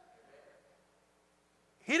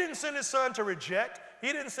 He didn't send his Son to reject.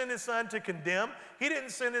 He didn't send his Son to condemn. He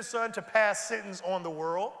didn't send his Son to pass sentence on the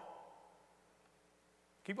world.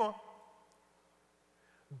 Keep going.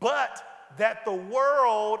 But that the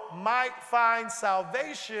world might find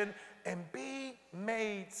salvation and be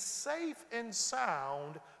made safe and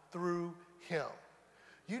sound through him.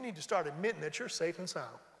 You need to start admitting that you're safe and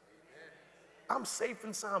sound. I'm safe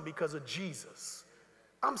and sound because of Jesus.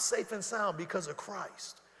 I'm safe and sound because of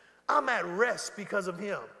Christ. I'm at rest because of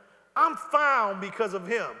him. I'm found because of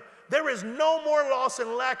him. There is no more loss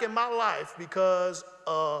and lack in my life because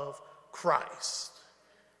of Christ.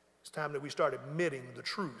 It's time that we start admitting the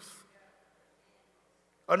truth.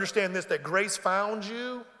 Understand this, that grace found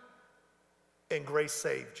you and grace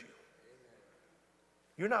saved you.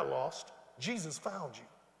 You're not lost. Jesus found you.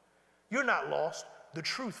 You're not lost. The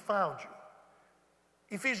truth found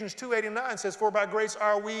you. Ephesians 2:8-9 says, for by grace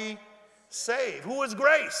are we saved. Who is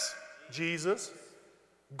grace? Jesus.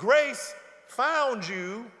 Grace found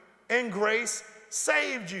you and grace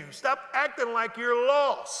saved you. Stop acting like you're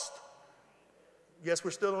lost. Yes,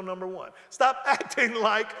 we're still on number one. Stop acting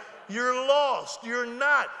like you're lost. You're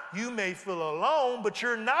not. You may feel alone, but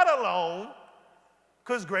you're not alone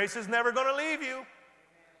because grace is never going to leave you.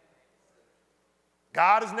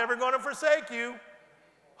 God is never going to forsake you.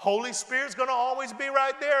 Holy Spirit's going to always be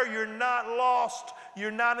right there. You're not lost. You're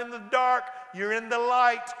not in the dark. You're in the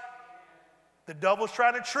light. The devil's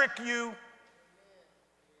trying to trick you.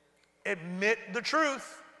 Admit the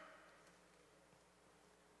truth.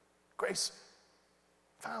 Grace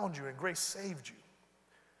found you and grace saved you.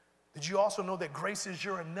 Did you also know that grace is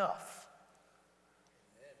your enough?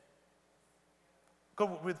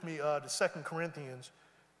 Go with me to 2 Corinthians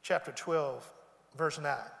chapter 12, verse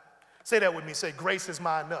 9. Say that with me. Say, grace is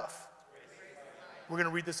my enough. We're going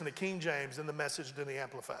to read this in the King James, then the Message, then the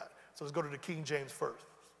Amplified. So let's go to the King James first.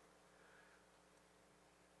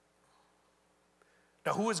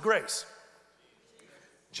 Now, who is grace?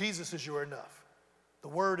 Jesus is your enough. The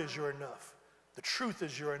word is your enough. The truth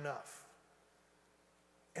is your enough.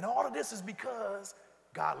 And all of this is because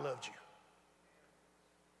God loved you.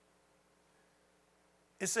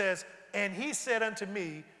 It says, and he said unto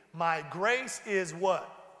me, my grace is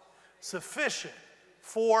what? Sufficient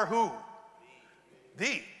for who?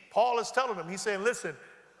 Thee. Paul is telling him, he's saying, listen,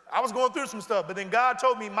 I was going through some stuff, but then God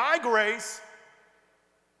told me my grace,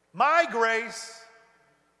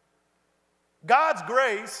 God's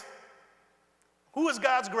grace, who is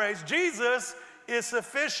God's grace? Jesus is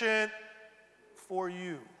sufficient for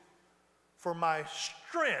you. For my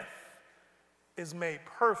strength is made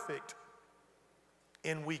perfect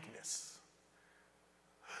in weakness.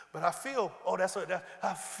 But I feel,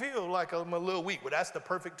 I feel like I'm a little weak, but that's the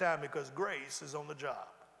perfect time because grace is on the job.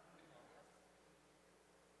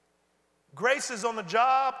 Grace is on the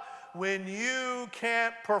job when you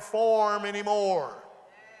can't perform anymore.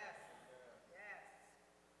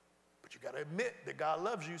 But you got to admit that God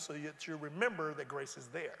loves you so that you remember that grace is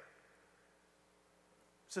there.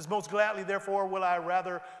 It says, most gladly, therefore, will I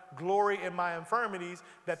rather glory in my infirmities,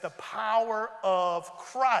 that the power of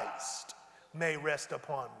Christ may rest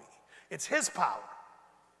upon me. It's his power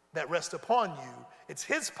that rests upon you. It's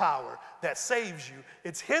his power that saves you.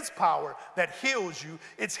 It's his power that heals you.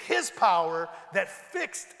 It's his power that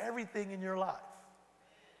fixed everything in your life.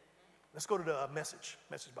 Let's go to the Message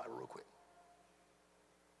Bible real quick.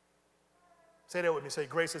 Say that with me. Say,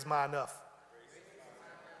 grace is my enough.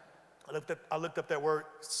 I looked up that word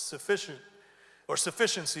sufficient or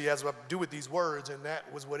sufficiency as I do with these words, and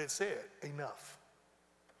that was what it said. Enough.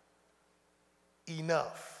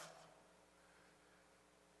 Enough.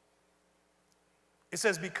 It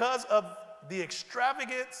says, because of the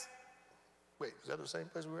extravagance, wait, is that the same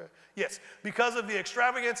place we were at? Yes, because of the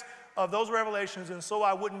extravagance of those revelations, and so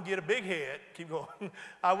I wouldn't get a big head, keep going,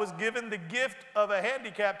 I was given the gift of a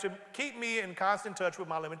handicap to keep me in constant touch with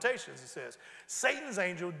my limitations, it says. Satan's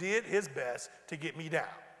angel did his best to get me down.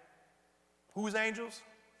 Whose angels?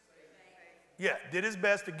 Yeah, did his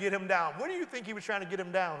best to get him down. Where do you think he was trying to get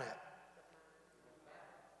him down at?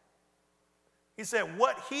 He said,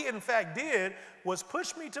 what he in fact did was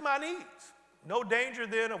push me to my knees. No danger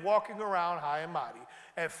then of walking around high and mighty.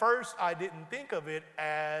 At first, I didn't think of it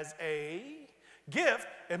as a gift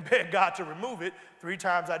and begged God to remove it. 3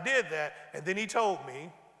 times I did that, and then he told me,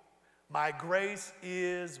 my grace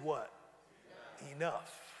is what?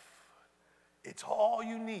 Enough. It's all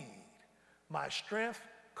you need. My strength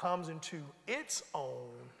comes into its own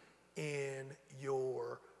in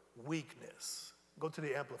your weakness. Go to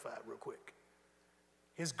the Amplified real quick.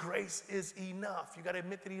 His grace is enough. You got to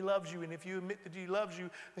admit that he loves you. And if you admit that he loves you,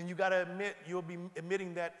 then you got to admit, you'll be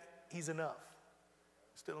admitting that he's enough.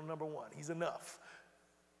 Still on number 1. He's enough.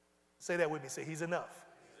 Say that with me. Say, he's enough.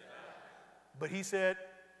 He's enough. But he said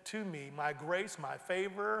to me, my grace, my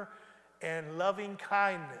favor, and loving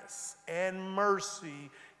kindness and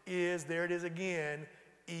mercy is, there it is again,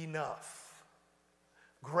 enough.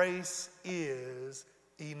 Grace is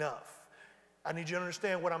enough. I need you to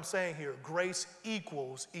understand what I'm saying here. Grace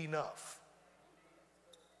equals enough.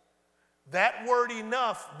 That word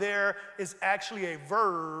enough there is actually a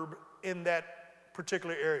verb in that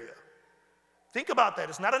particular area. Think about that.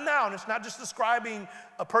 It's not a noun. It's not just describing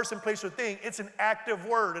a person, place, or thing. It's an active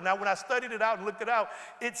word. And now when I studied it out and looked it out,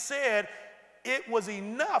 it said it was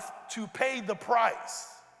enough to pay the price.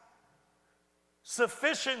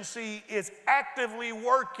 Sufficiency is actively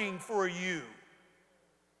working for you.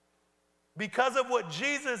 Because of what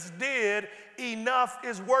Jesus did, enough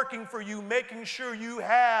is working for you, making sure you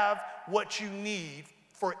have what you need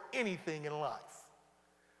for anything in life.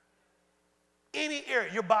 Any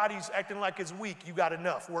area, your body's acting like it's weak, you got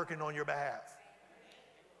enough working on your behalf.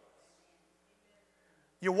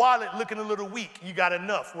 Your wallet looking a little weak, you got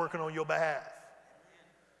enough working on your behalf.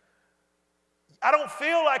 I don't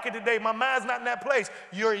feel like it today, my mind's not in that place.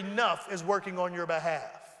 Your enough is working on your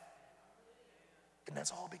behalf. And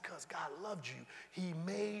that's all because God loved you. He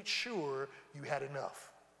made sure you had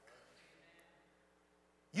enough.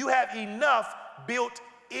 You have enough built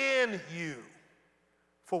in you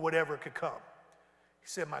for whatever could come. He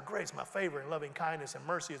said, my grace, my favor, and loving kindness and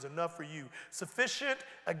mercy is enough for you, sufficient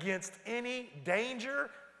against any danger,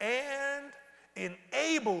 and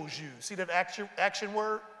enables you, see that action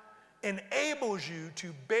word? Enables you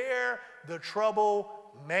to bear the trouble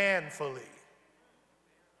manfully.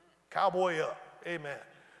 Cowboy up, amen.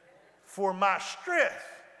 For my strength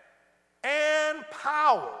and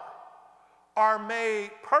power are made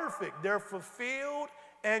perfect. They're fulfilled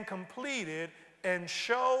and completed and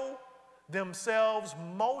show themselves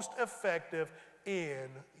most effective in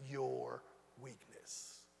your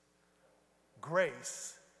weakness.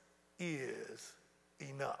 Grace is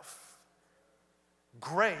enough.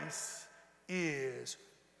 Grace is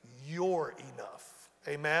your enough.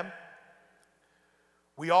 Amen?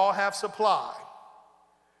 We all have supply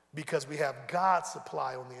because we have God's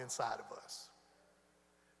supply on the inside of us.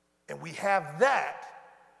 And we have that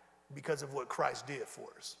because of what Christ did for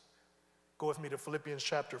us. Go with me to Philippians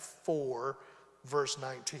chapter 4, verse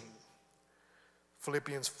 19.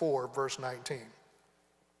 Philippians 4, verse 19.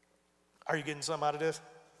 Are you getting something out of this?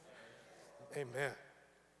 Amen.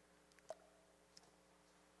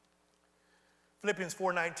 Philippians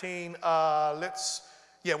 4:19,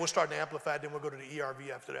 we'll start in the Amplified, then we'll go to the ERV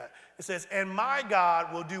after that. It says, and my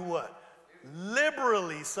God will do what?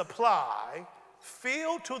 Liberally supply,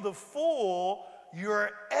 fill to the full your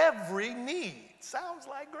every need. Sounds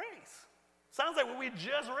like grace. Sounds like what we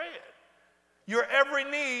just read. Your every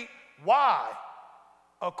need. Why?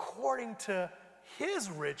 According to his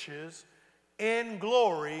riches in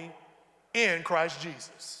glory in Christ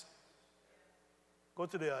Jesus. Go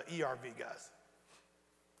to the ERV, guys.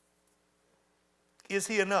 Is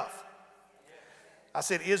he enough? Yes. I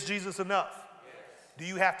said, is Jesus enough? Yes. Do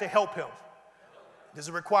you have to help him? No. Does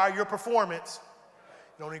it require your performance?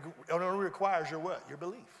 No. It only requires your what? Your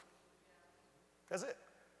belief. That's it. It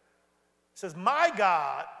says, my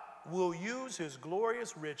God will use his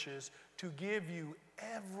glorious riches to give you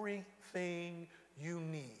everything you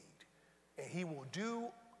need. And he will do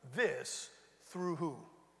this through who?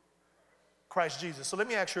 Christ Jesus. So let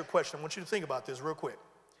me ask you a question. I want you to think about this real quick.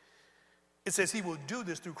 It says he will do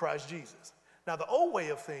this through Christ Jesus. Now, the old way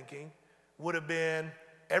of thinking would have been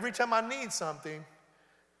every time I need something,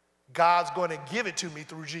 God's going to give it to me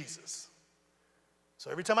through Jesus. So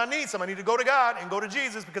every time I need something, I need to go to God and go to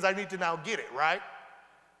Jesus because I need to now get it, right?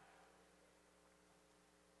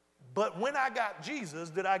 But when I got Jesus,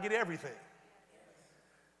 did I get everything?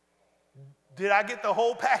 Did I get the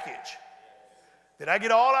whole package? Did I get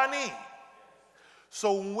all I need?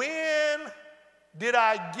 So when did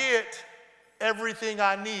I get everything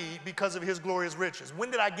I need because of his glorious riches?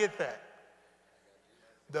 When did I get that?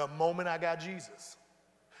 The moment I got Jesus.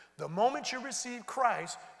 The moment you receive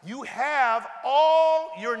Christ, you have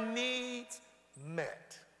all your needs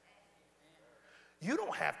met. You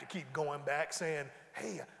don't have to keep going back saying,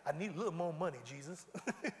 hey, I need a little more money, Jesus.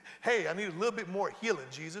 Hey, I need a little bit more healing,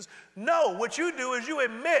 Jesus. No, what you do is you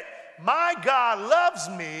admit, my God loves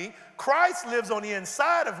me. Christ lives on the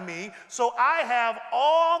inside of me. So I have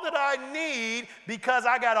all that I need because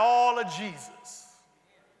I got all of Jesus.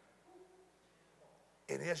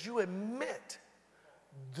 And as you admit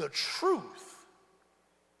the truth,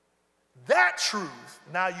 that truth,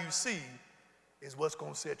 now you see, is what's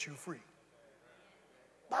going to set you free.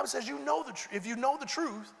 The Bible says if you know the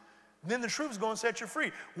truth, then the truth is going to set you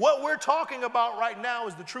free. What we're talking about right now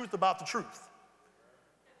is the truth about the truth.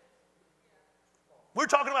 We're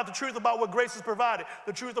talking about the truth about what grace has provided,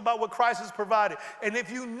 the truth about what Christ has provided. And if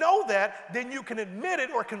you know that, then you can admit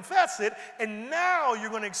it or confess it, and now you're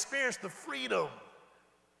going to experience the freedom.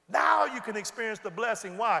 Now you can experience the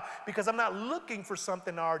blessing. Why? Because I'm not looking for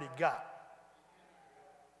something I already got.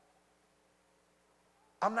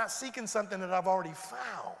 I'm not seeking something that I've already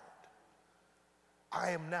found.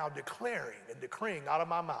 I am now declaring and decreeing out of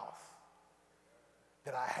my mouth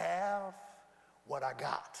that I have what I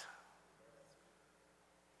got.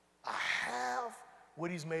 I have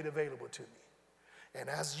what he's made available to me. And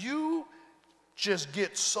as you just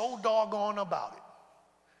get so doggone about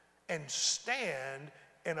it and stand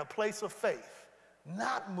in a place of faith,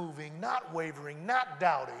 not moving, not wavering, not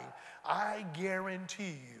doubting, I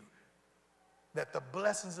guarantee you that the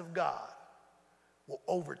blessings of God will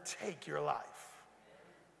overtake your life.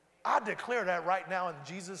 I declare that right now in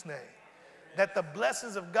Jesus' name, that the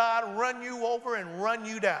blessings of God run you over and run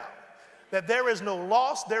you down, that there is no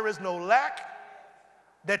loss, there is no lack,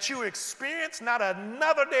 that you experience not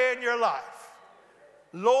another day in your life.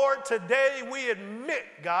 Lord, today we admit,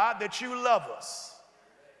 God, that you love us,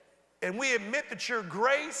 and we admit that your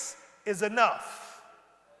grace is enough.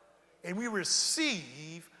 and we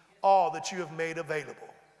receive all that you have made available.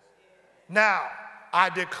 Now, I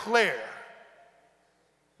declare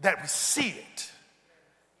that we see it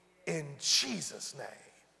in Jesus' name.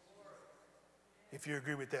 If you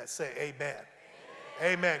agree with that, say amen.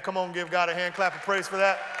 Amen. Come on, give God a hand clap of praise for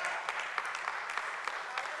that.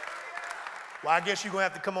 Well, I guess you're going to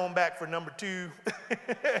have to come on back for number 2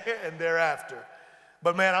 and thereafter.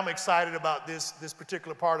 But man, I'm excited about this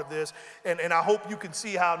particular part of this. And I hope you can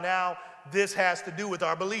see how now this has to do with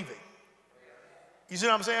our believing. You see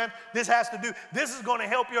what I'm saying? This is going to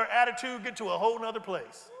help your attitude get to a whole nother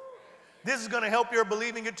place. This is going to help your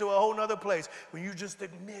believing get to a whole nother place. When you just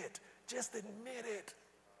admit it.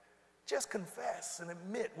 Just confess and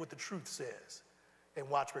admit what the truth says and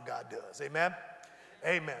watch what God does. Amen?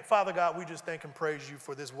 Amen. Father God, we just thank and praise you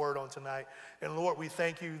for this word on tonight. And Lord, we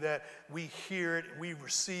thank you that we hear it, we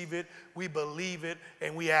receive it, we believe it,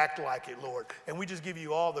 and we act like it, Lord. And we just give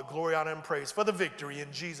you all the glory, honor, and praise for the victory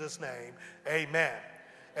in Jesus' name. Amen.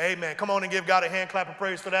 Amen. Come on and give God a hand clap of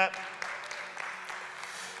praise for that.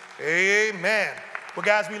 Amen. Well,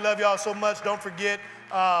 guys, we love y'all so much. Don't forget,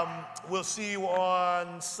 we'll see you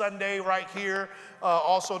on Sunday right here.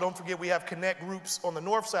 Also, don't forget we have connect groups on the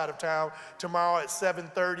north side of town tomorrow at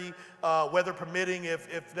 7:30. Weather permitting,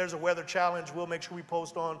 if there's a weather challenge, we'll make sure we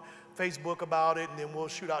post on Facebook about it, and then we'll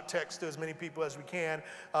shoot out text to as many people as we can.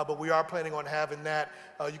 But we are planning on having that.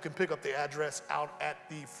 You can pick up the address out at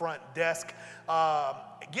the front desk.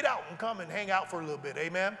 Get out and come and hang out for a little bit.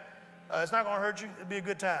 Amen. It's not going to hurt you. It'll be a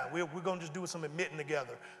good time. We're going to just do some admitting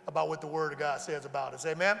together about what the Word of God says about us.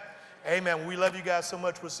 Amen? Amen. We love you guys so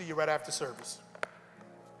much. We'll see you right after service.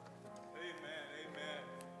 Amen.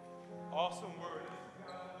 Amen. Awesome word.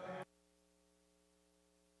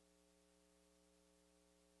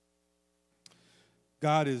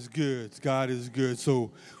 God is good. God is good.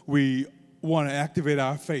 So we want to activate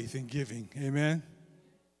our faith in giving. Amen?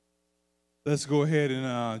 Let's go ahead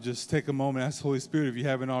and just take a moment, ask the Holy Spirit, if you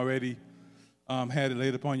haven't already had it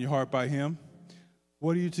laid upon your heart by Him,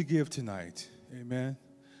 what are you to give tonight? Amen.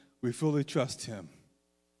 We fully trust Him.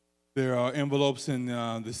 There are envelopes in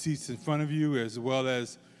the seats in front of you, as well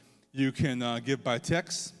as you can give by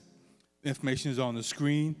text. Information is on the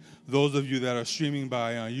screen. Those of you that are streaming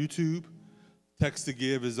by YouTube, text to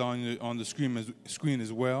give is on the screen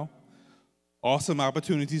as well. Awesome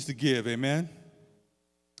opportunities to give. Amen.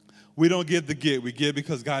 We don't give to get. We give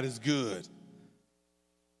because God is good.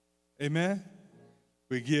 Amen?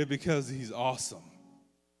 We give because He's awesome.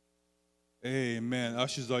 Amen.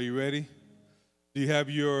 Ushers, are you ready? Do you have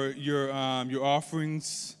your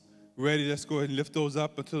offerings ready? Let's go ahead and lift those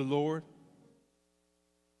up unto the Lord.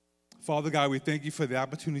 Father God, we thank you for the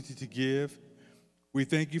opportunity to give. We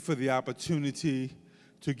thank you for the opportunity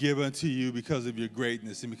to give unto you because of your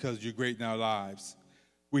greatness and because you're great in our lives.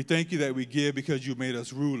 We thank you that we give because you made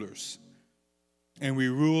us rulers, and we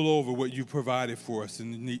rule over what you provided for us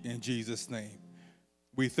in Jesus' name.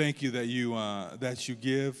 We thank you that you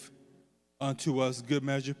give unto us good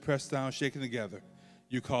measure, pressed down, shaken together.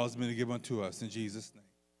 You cause men to give unto us in Jesus' name.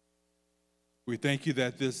 We thank you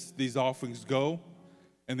that these offerings go,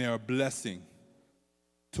 and they are a blessing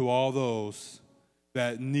to all those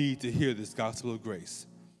that need to hear this gospel of grace.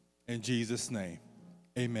 In Jesus' name,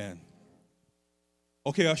 amen.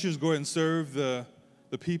 Okay, ushers, go ahead and serve the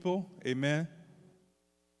people. Amen.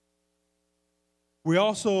 We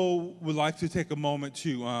also would like to take a moment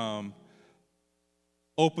to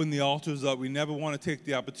open the altars up. We never want to take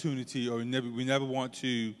the opportunity, or we never want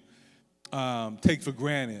to take for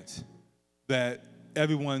granted that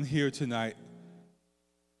everyone here tonight,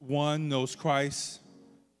 1, knows Christ,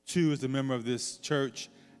 2, is a member of this church,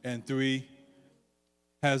 and 3,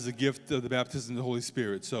 has the gift of the baptism of the Holy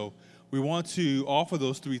Spirit. So we want to offer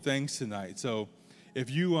those 3 things tonight. So if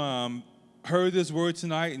you heard this word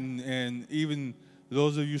tonight, and even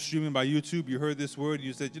those of you streaming by YouTube, you heard this word, and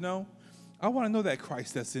you said, I want to know that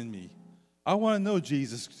Christ that's in me. I want to know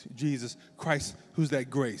Jesus Christ, who's that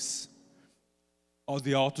grace. All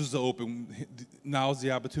the altars are open. Now's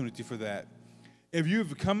the opportunity for that. If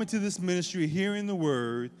you've come into this ministry hearing the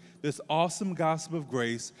word, this awesome gospel of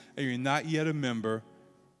grace, and you're not yet a member,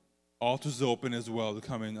 altars are open as well to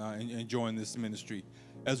come in and join this ministry.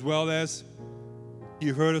 As well as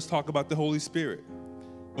you heard us talk about the Holy Spirit,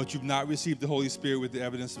 but you've not received the Holy Spirit with the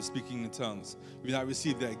evidence of speaking in tongues. You've not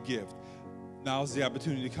received that gift. Now's the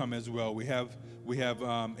opportunity to come as well. We have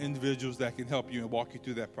individuals that can help you and walk you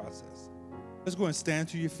through that process. Let's go and stand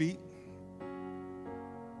to your feet.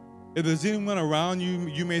 If there's anyone around you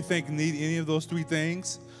you may think need any of those 3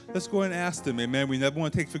 things, let's go and ask them. Amen. We never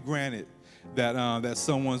want to take for granted that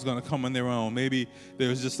someone's going to come on their own. Maybe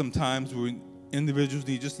there's just some times individuals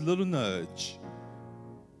need just a little nudge.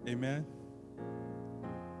 Amen.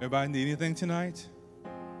 Everybody need anything tonight?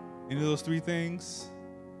 Any of those 3 things?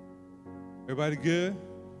 Everybody good?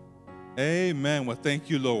 Amen. Well, thank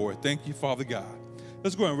you, Lord. Thank you, Father God.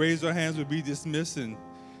 Let's go and raise our hands. We'll be dismissed, and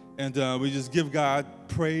we just give God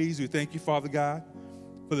praise. We thank you, Father God,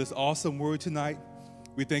 for this awesome word tonight.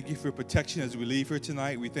 We thank you for protection as we leave here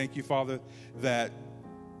tonight. We thank you, Father, that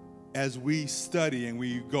as we study and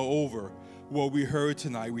we go over what we heard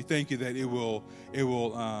tonight, we thank you that it will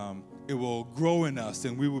grow in us,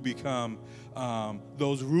 and we will become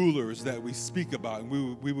those rulers that we speak about,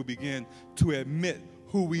 and we will begin to admit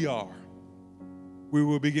who we are. We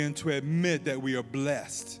will begin to admit that we are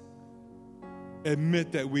blessed,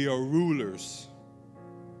 admit that we are rulers,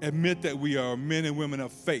 admit that we are men and women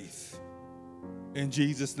of faith. In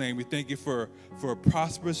Jesus' name, we thank you for a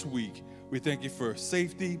prosperous week. We thank you for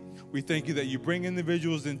safety. We thank you that you bring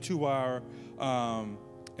individuals into our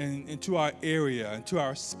area, into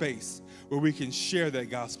our space, where we can share that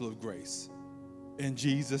gospel of grace. In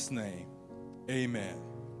Jesus' name, amen.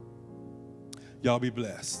 Y'all be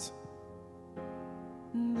blessed.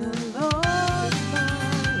 The Lord